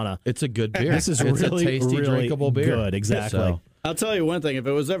Belladonna. It's a good beer. This is it's really, a tasty, really drinkable beer. Good, exactly. So. I'll tell you one thing. If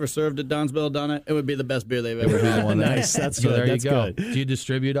it was ever served at Don's Belladonna, it would be the best beer they've ever had. Nice. That's good. So there That's you go. good. Do you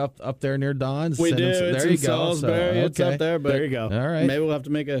distribute up there near Don's? We do. There you go. Salisbury. It's up there. But there you go. All right. Maybe we'll have to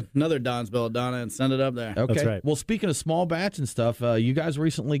make another Don's Belladonna and send it up there. Okay. That's right. Well, speaking of small batch and stuff, you guys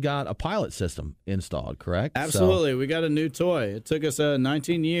recently got a pilot system installed, correct? Absolutely. We got a new toy. It took us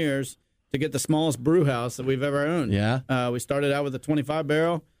 19 years to get the smallest brew house that we've ever owned. Yeah. We started out with a 25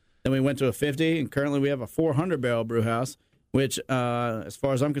 barrel, then we went to a 50, and currently we have a 400 barrel brew house, which, as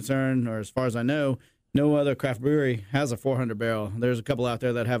far as I'm concerned, or as far as I know, no other craft brewery has a 400 barrel. There's a couple out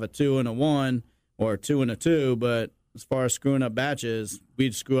there that have a 2 and a 1 or a 2 and a 2, but as far as screwing up batches,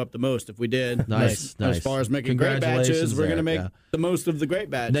 we'd screw up the most if we did. Nice. As far as making great batches, we're going to make the most of the great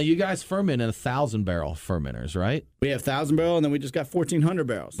batch. Now, you guys ferment in 1,000 barrel fermenters, right? We have 1,000 barrel, and then we just got 1,400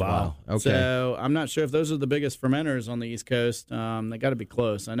 barrels. Wow. Okay. So I'm not sure if those are the biggest fermenters on the East Coast. They got to be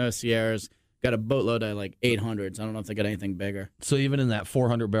close. I know Sierra's got a boatload of like 800s. I don't know if they got anything bigger. So even in that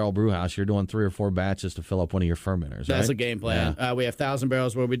 400 barrel brew house, you're doing 3 or 4 batches to fill up one of your fermenters, That's right? a game plan. Yeah. We have 1,000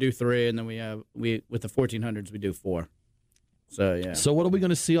 barrels where we do 3, and then we with the 1,400s we do 4. So yeah. So what are we going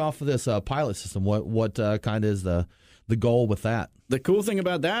to see off of this pilot system? What kind of is the goal with that? The cool thing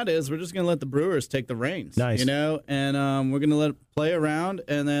about that is we're just going to let the brewers take the reins. Nice. And we're going to let it play around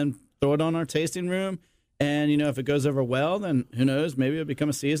and then throw it on our tasting room And, if it goes over well, then who knows? Maybe it'll become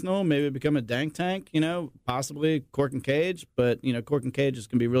a seasonal. Maybe it'll become a dank tank, possibly cork and cage. But, cork and cage is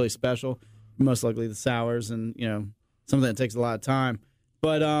going to be really special. Most likely the sours and, something that takes a lot of time.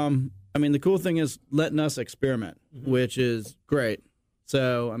 But, the cool thing is letting us experiment, which is great.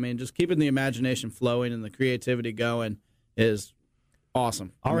 So, just keeping the imagination flowing and the creativity going is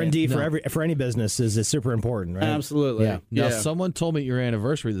awesome. R&D for any business is super important, right? Absolutely. Yeah. Now, someone told me at your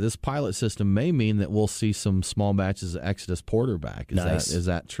anniversary that this pilot system may mean that we'll see some small batches of Exodus Porter back. Is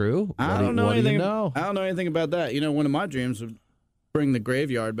that true? I don't know anything. I don't know anything about that. One of my dreams would bring the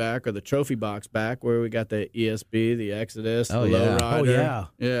graveyard back or the trophy box back, where we got the ESB, the Exodus, the Low Rider.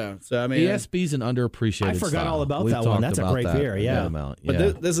 Yeah. So ESB's an underappreciated. I forgot style. all about that one. That's a great beer. Yeah.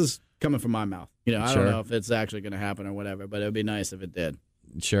 But this is coming from my mouth. I don't know if it's actually going to happen or whatever, but it would be nice if it did.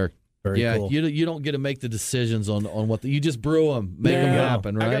 Sure. Very cool. You don't get to make the decisions on what you just brew them, make them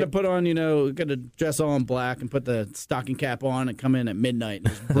happen, right? I got to put on, got to dress all in black and put the stocking cap on and come in at midnight and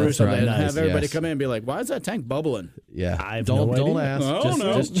just brew something and have everybody come in and be like, "Why is that tank bubbling?" Yeah, don't ask.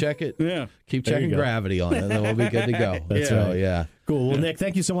 Just check it. Yeah, keep checking gravity on it, and then we'll be good to go. That's right. Yeah. Cool. Well, Nick,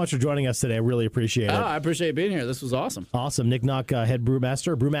 thank you so much for joining us today. I really appreciate it. I appreciate being here. This was awesome. Awesome. Nick Knock, head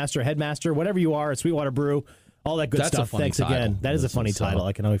brewmaster, headmaster, whatever you are at SweetWater Brew. All that good stuff. Thanks again. That is a funny title.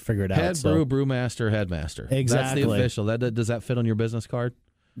 I can only figure it out. Head brew, brewmaster, headmaster. Exactly. That's the official. Does that fit on your business card?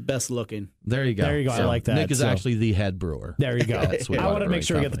 Best looking. There you go. So, I like that. Nick is actually the head brewer. There you go. I want to make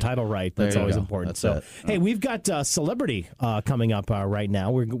sure we get the title right. That's always important. Hey, we've got celebrity coming up right now.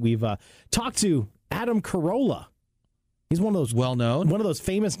 We've talked to Adam Carolla. He's one of those well-known, one of those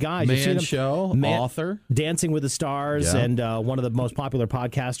famous guys. Author, Dancing with the Stars, and one of the most popular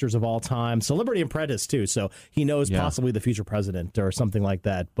podcasters of all time. Celebrity Apprentice too, so he knows possibly the future president or something like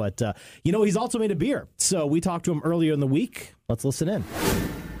that. But he's also made a beer. So we talked to him earlier in the week. Let's listen in.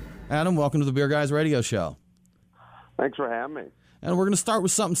 Adam, welcome to the Beer Guys Radio Show. Thanks for having me. And we're going to start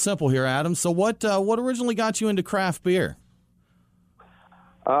with something simple here, Adam. So what originally got you into craft beer?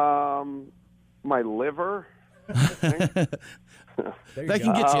 My liver. That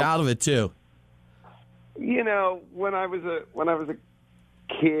can get you out of it too. When I was a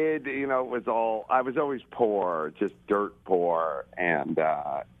kid, it was I was always poor, just dirt poor, and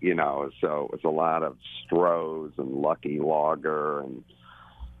so it was a lot of Stroh's and Lucky Lager and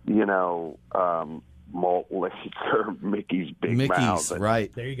malt liquor, Mickey's Big Mouth, and,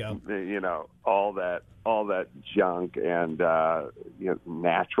 right? There you go. All that junk and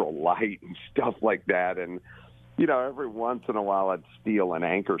Natural Light and stuff like that, and every once in a while I'd steal an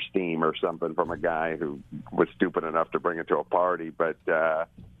Anchor Steam or something from a guy who was stupid enough to bring it to a party. But, and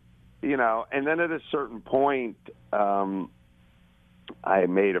then at a certain point, I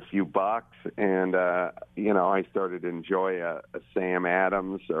made a few bucks and, I started to enjoy a Sam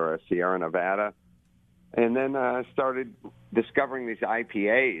Adams or a Sierra Nevada. And then I started discovering these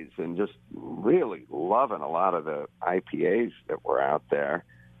IPAs and just really loving a lot of the IPAs that were out there.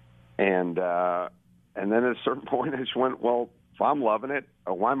 And then at a certain point, I just went, well, if I'm loving it,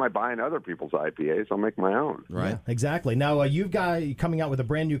 why am I buying other people's IPAs? I'll make my own. Right. Yeah, exactly. Now, you've got coming out with a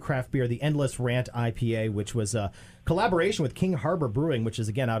brand new craft beer, the Endless Rant IPA, which was a collaboration with King Harbor Brewing, which is,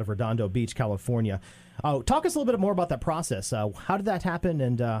 again, out of Redondo Beach, California. Talk us a little bit more about that process. How did that happen,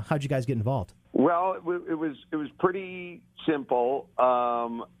 and how did you guys get involved? Well, it was pretty simple.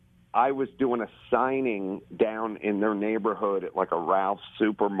 I was doing a signing down in their neighborhood at like a Ralph's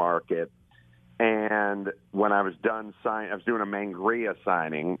supermarket. And when I was done I was doing a Mangria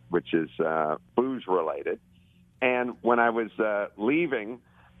signing, which is booze related. And when I was leaving,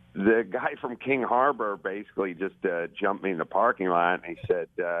 the guy from King Harbor basically just jumped me in the parking lot, and he said,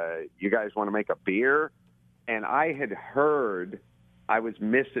 "You guys want to make a beer?" And I had heard, I was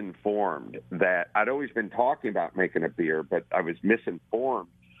misinformed that I'd always been talking about making a beer, but I was misinformed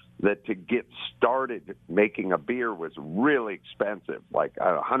that to get started making a beer was really expensive, like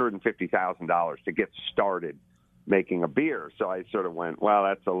 $150,000 to get started making a beer. So I sort of went, well,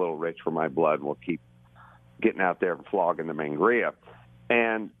 that's a little rich for my blood, and we'll keep getting out there and flogging the Mangria.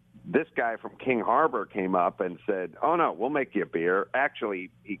 And this guy from King Harbor came up and said, oh, no, we'll make you a beer.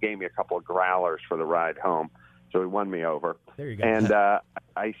 Actually, he gave me a couple of growlers for the ride home, so he won me over. There you go. And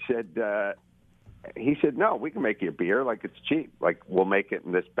I said... he said, no, we can make you a beer. Like, it's cheap. Like, we'll make it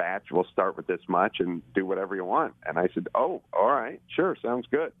in this batch. We'll start with this much and do whatever you want. And I said, oh, all right, sure, sounds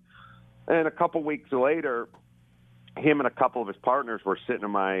good. And a couple weeks later, him and a couple of his partners were sitting in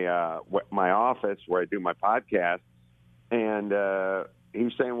my office where I do my podcast. And he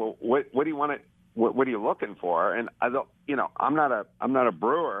was saying, well, what do you want to, what are you looking for? And I thought, I'm not a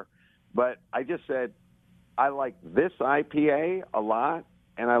brewer, but I just said, I like this IPA a lot,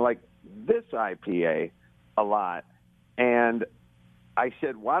 and I like this IPA a lot. And I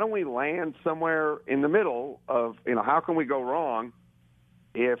said, why don't we land somewhere in the middle of, how can we go wrong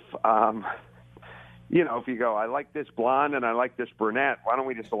if, if you go, I like this blonde and I like this brunette, why don't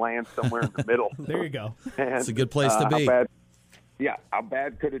we just land somewhere in the middle? There you go. And, it's a good place to be. How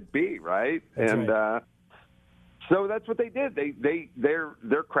bad could it be, right? That's right. So that's what they did.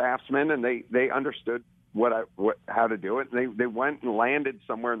 They're craftsmen, and they understood how to do it. And they went and landed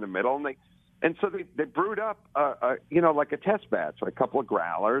somewhere in the middle, and so they brewed up like a test batch, like a couple of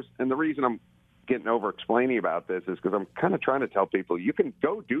growlers. And the reason I'm getting over explaining about this is because I'm kind of trying to tell people you can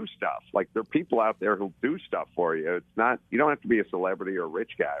go do stuff. Like, there are people out there who'll do stuff for you. It's not, you don't have to be a celebrity or a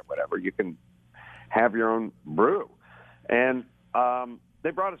rich guy or whatever. You can have your own brew. And they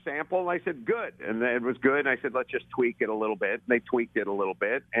brought a sample, and I said, good. And it was good. And I said, let's just tweak it a little bit. And they tweaked it a little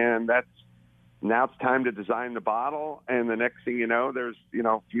bit. And now it's time to design the bottle. And the next thing you know, there's,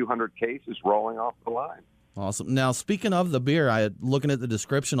 a few hundred cases rolling off the line. Awesome. Now, speaking of the beer, looking at the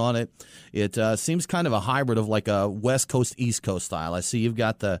description on it, it seems kind of a hybrid of like a West Coast, East Coast style. I see you've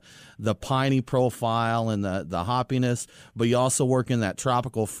got the piney profile and the hoppiness, but you also work in that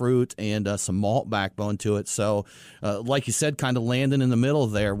tropical fruit and some malt backbone to it. So, like you said, kind of landing in the middle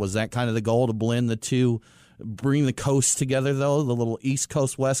there. Was that kind of the goal, to blend the two, bring the coasts together, though, the little East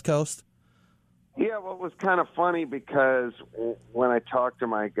Coast, West Coast? Yeah, well, it was kind of funny because when I talked to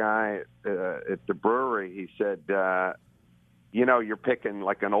my guy at the brewery, he said, you're picking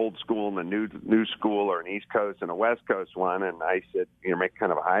like an old school and a new school, or an East Coast and a West Coast one. And I said, make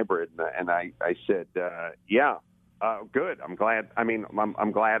kind of a hybrid. And I said, good. I'm glad. I mean,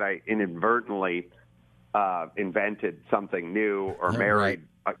 I'm glad I inadvertently invented something new or married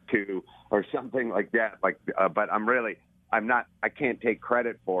to, or something like that. But I can't take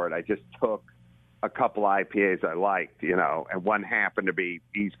credit for it. I just took a couple IPAs I liked, and one happened to be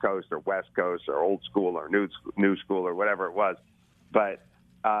East Coast or West Coast or old school or new school or whatever it was. But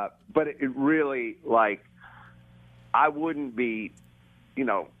it really, I wouldn't be,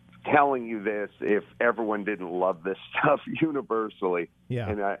 telling you this if everyone didn't love this stuff universally.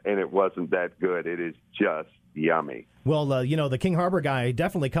 Yeah. And it wasn't that good. It is just yummy. Well, the King Harbor guy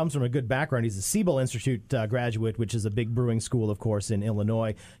definitely comes from a good background. He's a Siebel Institute graduate, which is a big brewing school, of course, in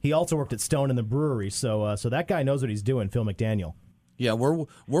Illinois. He also worked at Stone in the brewery, so that guy knows what he's doing, Phil McDaniel. Yeah, we're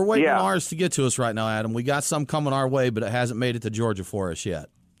waiting on ours to get to us right now, Adam. We got some coming our way, but it hasn't made it to Georgia for us yet.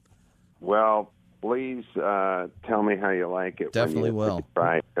 Well, please tell me how you like it. Definitely will.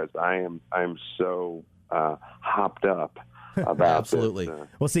 Try it, because I'm so hopped up about Absolutely. this.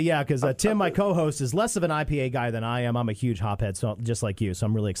 Well, see, yeah, because Tim, my co-host, is less of an IPA guy than I am. I'm a huge hophead, so just like you. So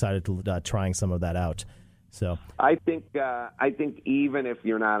I'm really excited to trying some of that out. So I think even if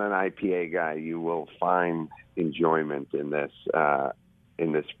you're not an IPA guy, you will find enjoyment in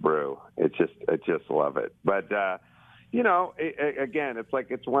this brew. I just love it. But again,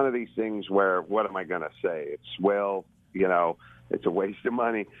 it's one of these things where, what am I going to say? It's it's a waste of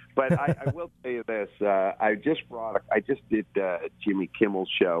money. But I will tell you this: I just did Jimmy Kimmel's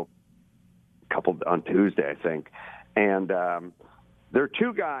show on Tuesday, I think, and there are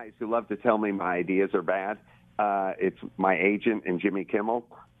two guys who love to tell me my ideas are bad. It's my agent and Jimmy Kimmel,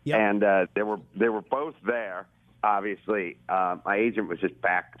 and they were both there. Obviously, my agent was just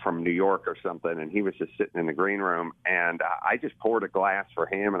back from New York or something, and he was just sitting in the green room, and I just poured a glass for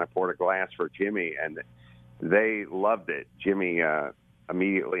him and I poured a glass for Jimmy, and they loved it. Jimmy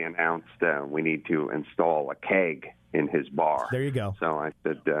immediately announced we need to install a keg in his bar. There you go. So I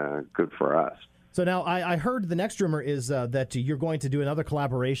said, good for us. So now I heard the next rumor is that you're going to do another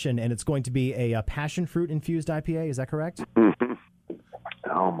collaboration, and it's going to be a passion fruit infused IPA. Is that correct?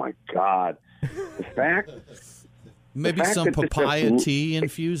 Oh my God! The fact. Maybe some papaya tea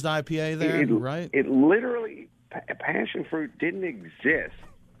infused IPA there, right? It literally, passion fruit didn't exist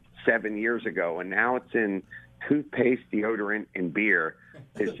 7 years ago, and now it's in toothpaste, deodorant, and beer.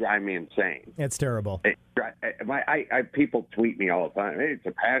 It's driving me insane. It's terrible. People tweet me all the time, hey, it's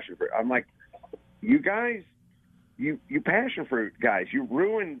a passion fruit. I'm like, you guys, you passion fruit guys, you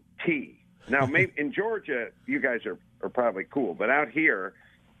ruined tea. Now, maybe in Georgia, you guys are probably cool, but out here,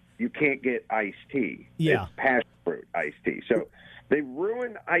 you can't get iced tea. Yeah. It's passion fruit iced tea. So they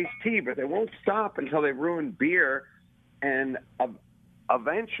ruin iced tea, but they won't stop until they ruin beer and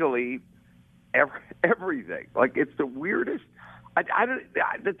eventually everything. Like, it's the weirdest.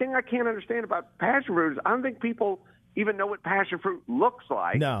 The thing I can't understand about passion fruit is I don't think people even know what passion fruit looks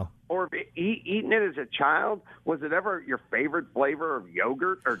like. No. Or eating it as a child, was it ever your favorite flavor of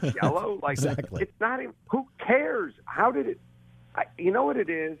yogurt or Jell-O? Like, exactly. It's not even. Who cares? How did it? You know what it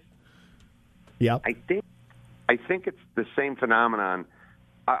is? Yeah. I think it's the same phenomenon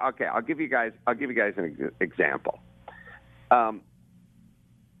Okay, I'll give you guys an example.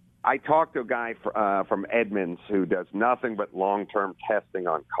 I talked to a guy from Edmonds who does nothing but long-term testing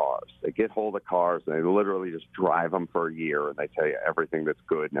on cars. They get hold of cars and they literally just drive them for a year, and they tell you everything that's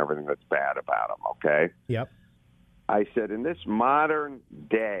good and everything that's bad about them. Okay. Yep. I said, in this modern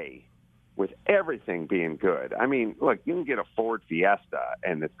day, with everything being good, I mean, look, you can get a Ford Fiesta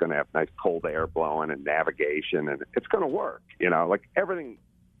and it's going to have nice cold air blowing and navigation, and it's going to work. Like everything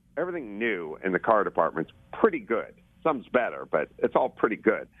new in the car department's pretty good. Some's better, but it's all pretty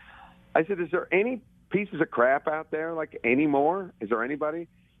good. I said, is there any pieces of crap out there, like anymore? Is there anybody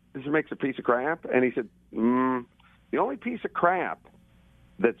that makes a piece of crap? And he said, the only piece of crap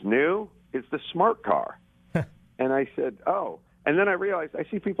that's new is the smart car. And I said, oh. And then I realized I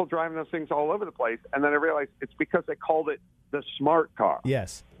see people driving those things all over the place, and then I realized it's because they called it the smart car.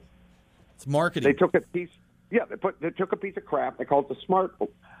 Yes. It's marketing. They took a piece of crap, they called it the smart,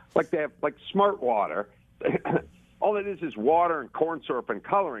 like they have like SweetWater. All it is water and corn syrup and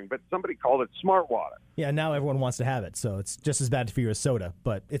coloring, but somebody called it SweetWater. Yeah, now everyone wants to have it, so it's just as bad for you as soda,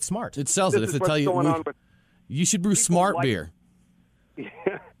 but it's smart. It sells it. If they tell you, you should brew smart beer.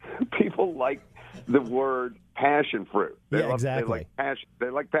 Yeah, people like the word passion fruit. Exactly. They like passion. They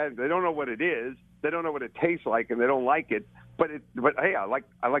like passion. They don't know what it is. They don't know what it tastes like, and they don't like it. But hey, I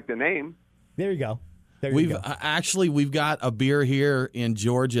like the name. There you go. We've got a beer here in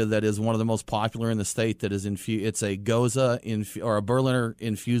Georgia that is one of the most popular in the state. That is it's a Goza or a Berliner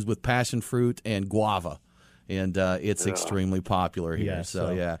infused with passion fruit and guava, and it's extremely popular here.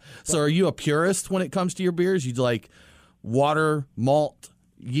 Yeah, So are you a purist when it comes to your beers? You like water, malt,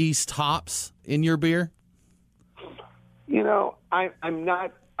 yeast, hops in your beer?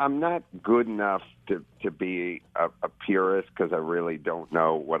 I'm not good enough to be a purist because I really don't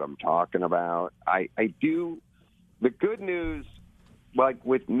know what I'm talking about. I do. The good news, like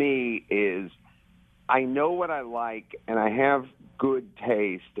with me, is I know what I like and I have good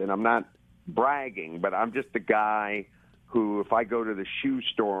taste, and I'm not bragging, but I'm just a guy who, if I go to the shoe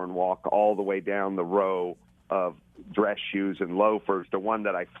store and walk all the way down the row of dress shoes and loafers, the one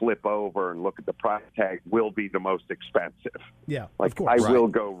that I flip over and look at the price tag will be the most expensive. Yeah, like of course. I will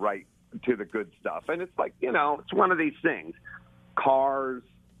go right to the good stuff. And it's like, it's one of these things. Cars,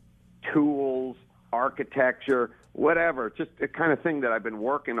 tools, architecture, whatever. It's just a kind of thing that I've been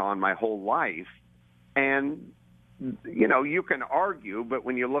working on my whole life. And, you can argue, but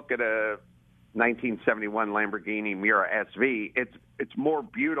when you look at a 1971 Lamborghini Miura SV, it's more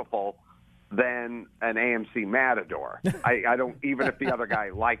beautiful than an AMC Matador. I don't, even if the other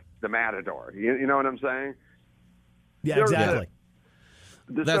guy liked the Matador. You know what I'm saying? Yeah, exactly.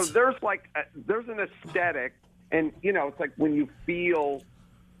 So there's an aesthetic, and it's like when you feel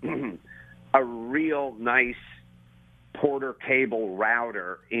a real nice Porter cable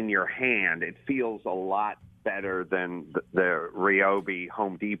router in your hand, it feels a lot better than the Ryobi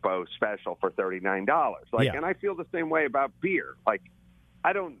Home Depot special for $39. And I feel the same way about beer. Like,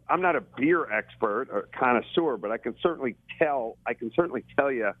 I'm not a beer expert or connoisseur, but I can certainly tell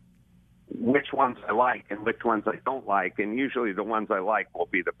you which ones I like and which ones I don't like, and usually the ones I like will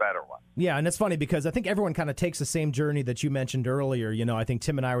be the better ones. Yeah, and it's funny because I think everyone kind of takes the same journey that you mentioned earlier. I think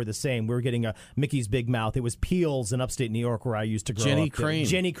Tim and I were the same. We were getting a Mickey's Big Mouth. It was Peel's in upstate New York where I used to grow up.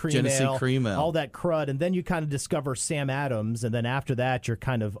 Jenny Cream Ale, all that crud, and then you kind of discover Sam Adams, and then after that you're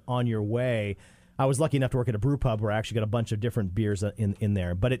kind of on your way. I was lucky enough to work at a brew pub where I actually got a bunch of different beers in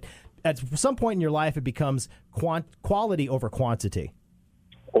there. But at some point in your life, it becomes quality over quantity.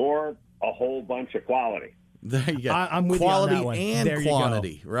 Or a whole bunch of quality. There you go. I'm with quality you on that one. And there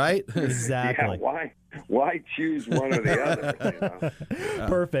quantity, right? Exactly. Yeah, why choose one or the other?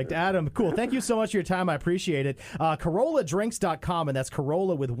 Perfect. Adam, cool. Thank you so much for your time. I appreciate it. CarollaDrinks.com, and that's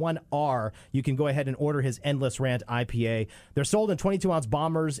Carolla with one R. You can go ahead and order his Endless Rant IPA. They're sold in 22-ounce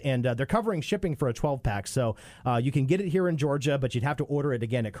bombers, and they're covering shipping for a 12-pack. So you can get it here in Georgia, but you'd have to order it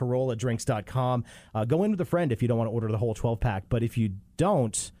again at CarollaDrinks.com. Go in with a friend if you don't want to order the whole 12-pack. But if you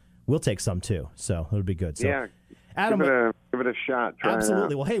don't, we'll take some too. So it'll be good. So, yeah. Adam, give it a shot. Try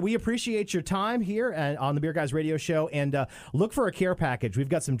absolutely. Well, hey, we appreciate your time here on the Beer Guys Radio Show, and look for a care package. We've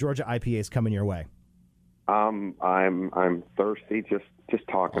got some Georgia IPAs coming your way. I'm thirsty just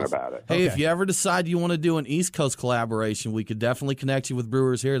talking about it. Hey, if you ever decide you want to do an East Coast collaboration, we could definitely connect you with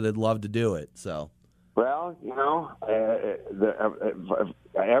brewers here that'd love to do it. So. Well,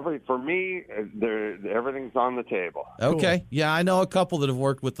 for me, everything's on the table. Okay. Cool. Yeah, I know a couple that have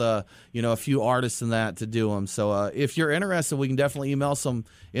worked with a few artists and that to do them. So if you're interested, we can definitely email some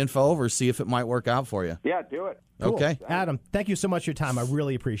info over, see if it might work out for you. Yeah, do it. Cool. Okay. Adam, thank you so much for your time. I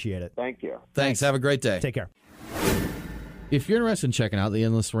really appreciate it. Thank you. Thanks. Have a great day. Take care. If you're interested in checking out the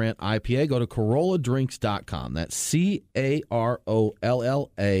Endless Rant IPA, go to CarollaDrinks.com. That's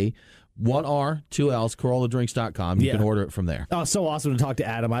CAROLLA, 1 R, 2 L's, CarollaDrinks.com. You can order it from there. Oh, so awesome to talk to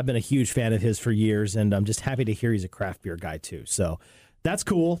Adam. I've been a huge fan of his for years, and I'm just happy to hear he's a craft beer guy, too. So that's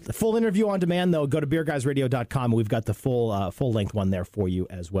cool. The full interview on demand, though, go to beerguysradio.com. We've got the full-length one there for you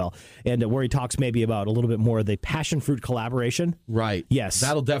as well. And where he talks maybe about a little bit more of the passion fruit collaboration. Right. Yes.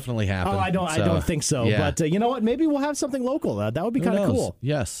 That'll definitely happen. Oh, I don't think so. Yeah. But you know what? Maybe we'll have something local. That would be kind of cool.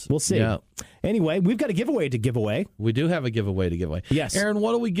 Yes. We'll see. Yeah. Anyway, we've got a giveaway to give away. We do have a giveaway to give away. Yes. Aaron,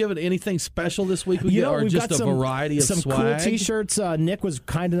 what are we giving? Anything special this week? Or we've just got a variety of some swag? cool T-shirts. Nick was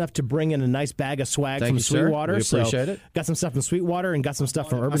kind enough to bring in a nice bag of swag Thank from you, sir. SweetWater. We appreciate it. Got some stuff from SweetWater and got some stuff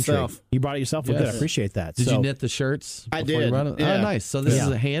from Urban Tree. You brought it yourself? Well, good. I appreciate that. Did you knit the shirts? I before you did. run it? Yeah. Oh, nice. So this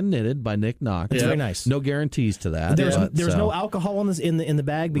is hand knitted by Nick Knox. It's very nice. No guarantees to that. There's no alcohol in the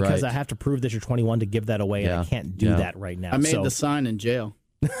bag because Right. I have to prove that you're 21 to give that away, and I can't do that right now. I made the sign in jail.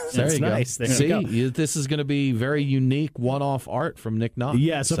 That's nice. There See, you go. this is going to be very unique one-off art from Nick Knox.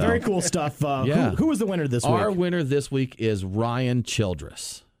 Yeah, so very cool stuff. Who was the winner this week? Our winner this week is Ryan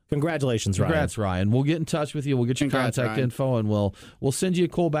Childress. Congratulations, Ryan. Congrats, Ryan. We'll get in touch with you. We'll get your contact info, and we'll send you a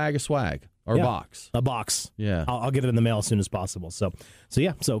cool bag of swag or box. A box. Yeah. I'll get it in the mail as soon as possible. So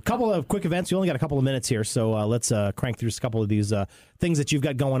a couple of quick events. You only got a couple of minutes here, so let's crank through a couple of these things that you've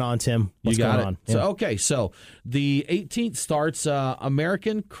got going on, Tim. What's you got going it. on? Yeah. So the 18th starts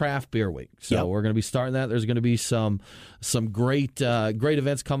American Craft Beer Week. So we're going to be starting that. There's going to be some great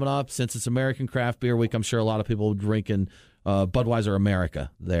events coming up. Since it's American Craft Beer Week, I'm sure a lot of people drinking Budweiser America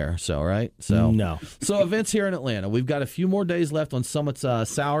there. So events here in Atlanta. We've got a few more days left on Summit's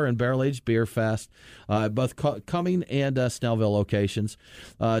Sour and Barrel Aged Beer Fest, both Cumming and Snellville locations.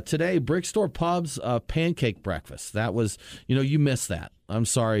 Today, Brick Store Pub's pancake breakfast. That was, you missed that. I'm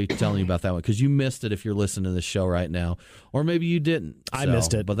sorry telling you about that one because you missed it if you're listening to this show right now, or maybe you didn't. I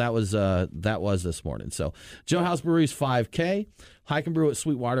missed it, but that was this morning. So, Joe House Brewery's 5K, Hike and Brew at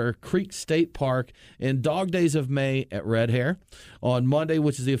Sweetwater Creek State Park, and Dog Days of May at Red Hare. On Monday,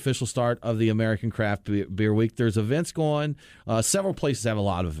 which is the official start of the American Craft Beer Week, there's events going. Several places have a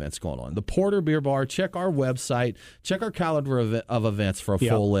lot of events going on. The Porter Beer Bar. Check our website. Check our calendar of events for a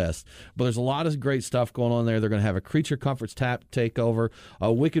full list. But there's a lot of great stuff going on there. They're going to have a Creature Comforts tap takeover,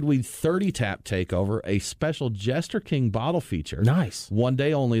 a Wicked Weed 30 tap takeover, a special Jester King bottle feature. Nice. One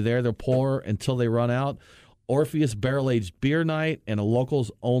day only there. They'll pour until they run out. Orpheus Barrel-Aged Beer Night, and a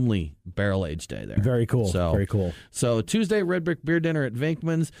locals-only barrel-aged day there. Very cool. Very cool. So Tuesday, Red Brick Beer Dinner at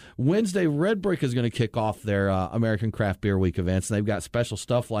Vinkman's. Wednesday, Red Brick is going to kick off their American Craft Beer Week events, and they've got special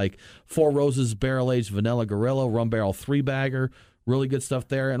stuff like Four Roses Barrel-Aged Vanilla Gorilla, Rum Barrel 3-bagger, really good stuff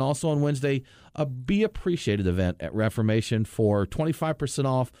there. And also on Wednesday, a Be Appreciated event at Reformation for 25%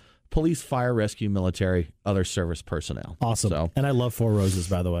 off police, fire, rescue, military, other service personnel. Awesome. So, and I love Four Roses,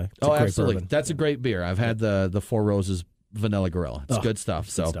 by the way. It's a great absolutely. bourbon. That's a great beer. I've had the Four Roses Vanilla Gorilla. It's good stuff.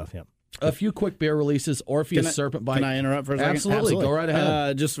 Good stuff, yeah. A few quick beer releases. Orpheus Serpent Bite. Can I interrupt for a second? Absolutely. Go right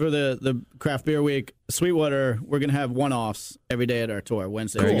ahead. Just for the Craft Beer Week, Sweetwater, we're going to have one-offs every day at our tour,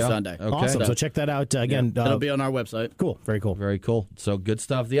 Wednesday through Sunday. Okay. Awesome. So check that out. Again, it'll be on our website. Cool. Very cool. Very cool. So good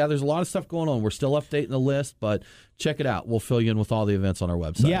stuff. Yeah, there's a lot of stuff going on. We're still updating the list, but check it out. We'll fill you in with all the events on our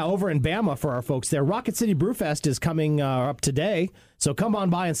website. Yeah, over in Bama for our folks there. Rocket City Brewfest is coming up today. So come on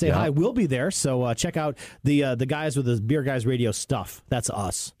by and say hi. We'll be there. So check out the guys with the Beer Guys Radio stuff. That's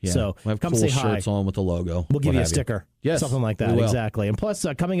us. Yeah. So we have come cool say hi. shirts on with the logo. We'll give you a sticker. Yes, something like that. Exactly. And plus,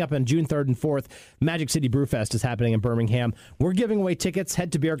 coming up on June 3rd and 4th, Magic City Brewfest is happening in Birmingham. We're giving away tickets.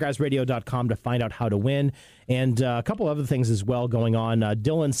 Head to beerguysradio.com to find out how to win. And a couple other things as well going on.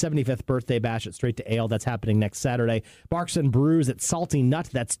 Dylan's 75th birthday bash at Straight to Ale. That's happening next Saturday. Barks and Brews at Salty Nut.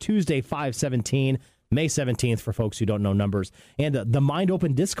 That's Tuesday, 5/17. May 17th for folks who don't know numbers. And the Mind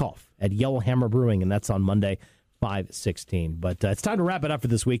Open Disc Golf at Yellowhammer Brewing, and that's on Monday, 5/16. But it's time to wrap it up for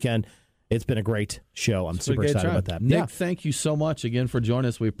this weekend. It's been a great show. I'm super excited about that. Nick, thank you so much again for joining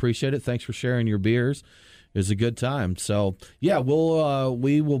us. We appreciate it. Thanks for sharing your beers. It was a good time. So, yeah,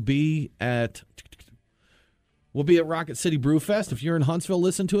 we will be at Rocket City Brewfest. If you're in Huntsville,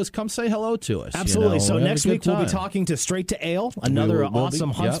 listen to us. Come say hello to us. Absolutely. So next week we'll be talking to Straight to Ale, another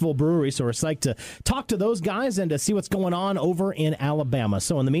awesome Huntsville brewery. So we're psyched to talk to those guys and to see what's going on over in Alabama.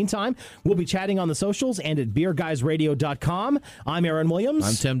 So in the meantime, we'll be chatting on the socials and at beerguysradio.com. I'm Aaron Williams.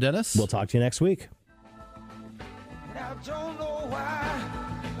 I'm Tim Dennis. We'll talk to you next week. I don't know why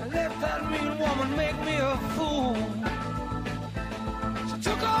I let that mean woman make me a fool. She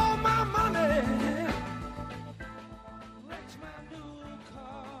took all my money.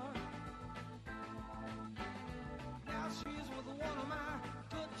 She's with one of my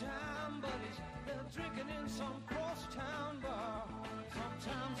good time buddies. They're drinking in some cross town bar.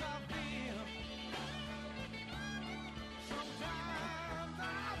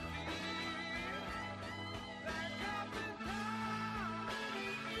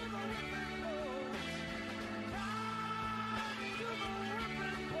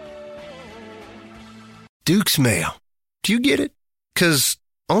 Duke's mayo. Do you get it? Because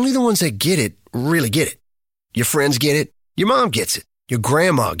only the ones that get it really get it. Your friends get it. Your mom gets it. Your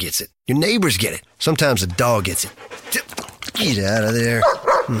grandma gets it. Your neighbors get it. Sometimes a dog gets it. Get out of there.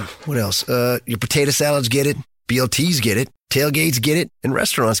 What else? Your potato salads get it. BLTs get it. Tailgates get it. And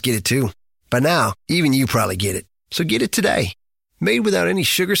restaurants get it too. By now, even you probably get it. So get it today. Made without any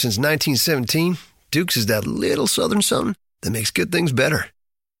sugar since 1917, Duke's is that little southern something that makes good things better.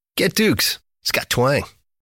 Get Duke's. It's got twang.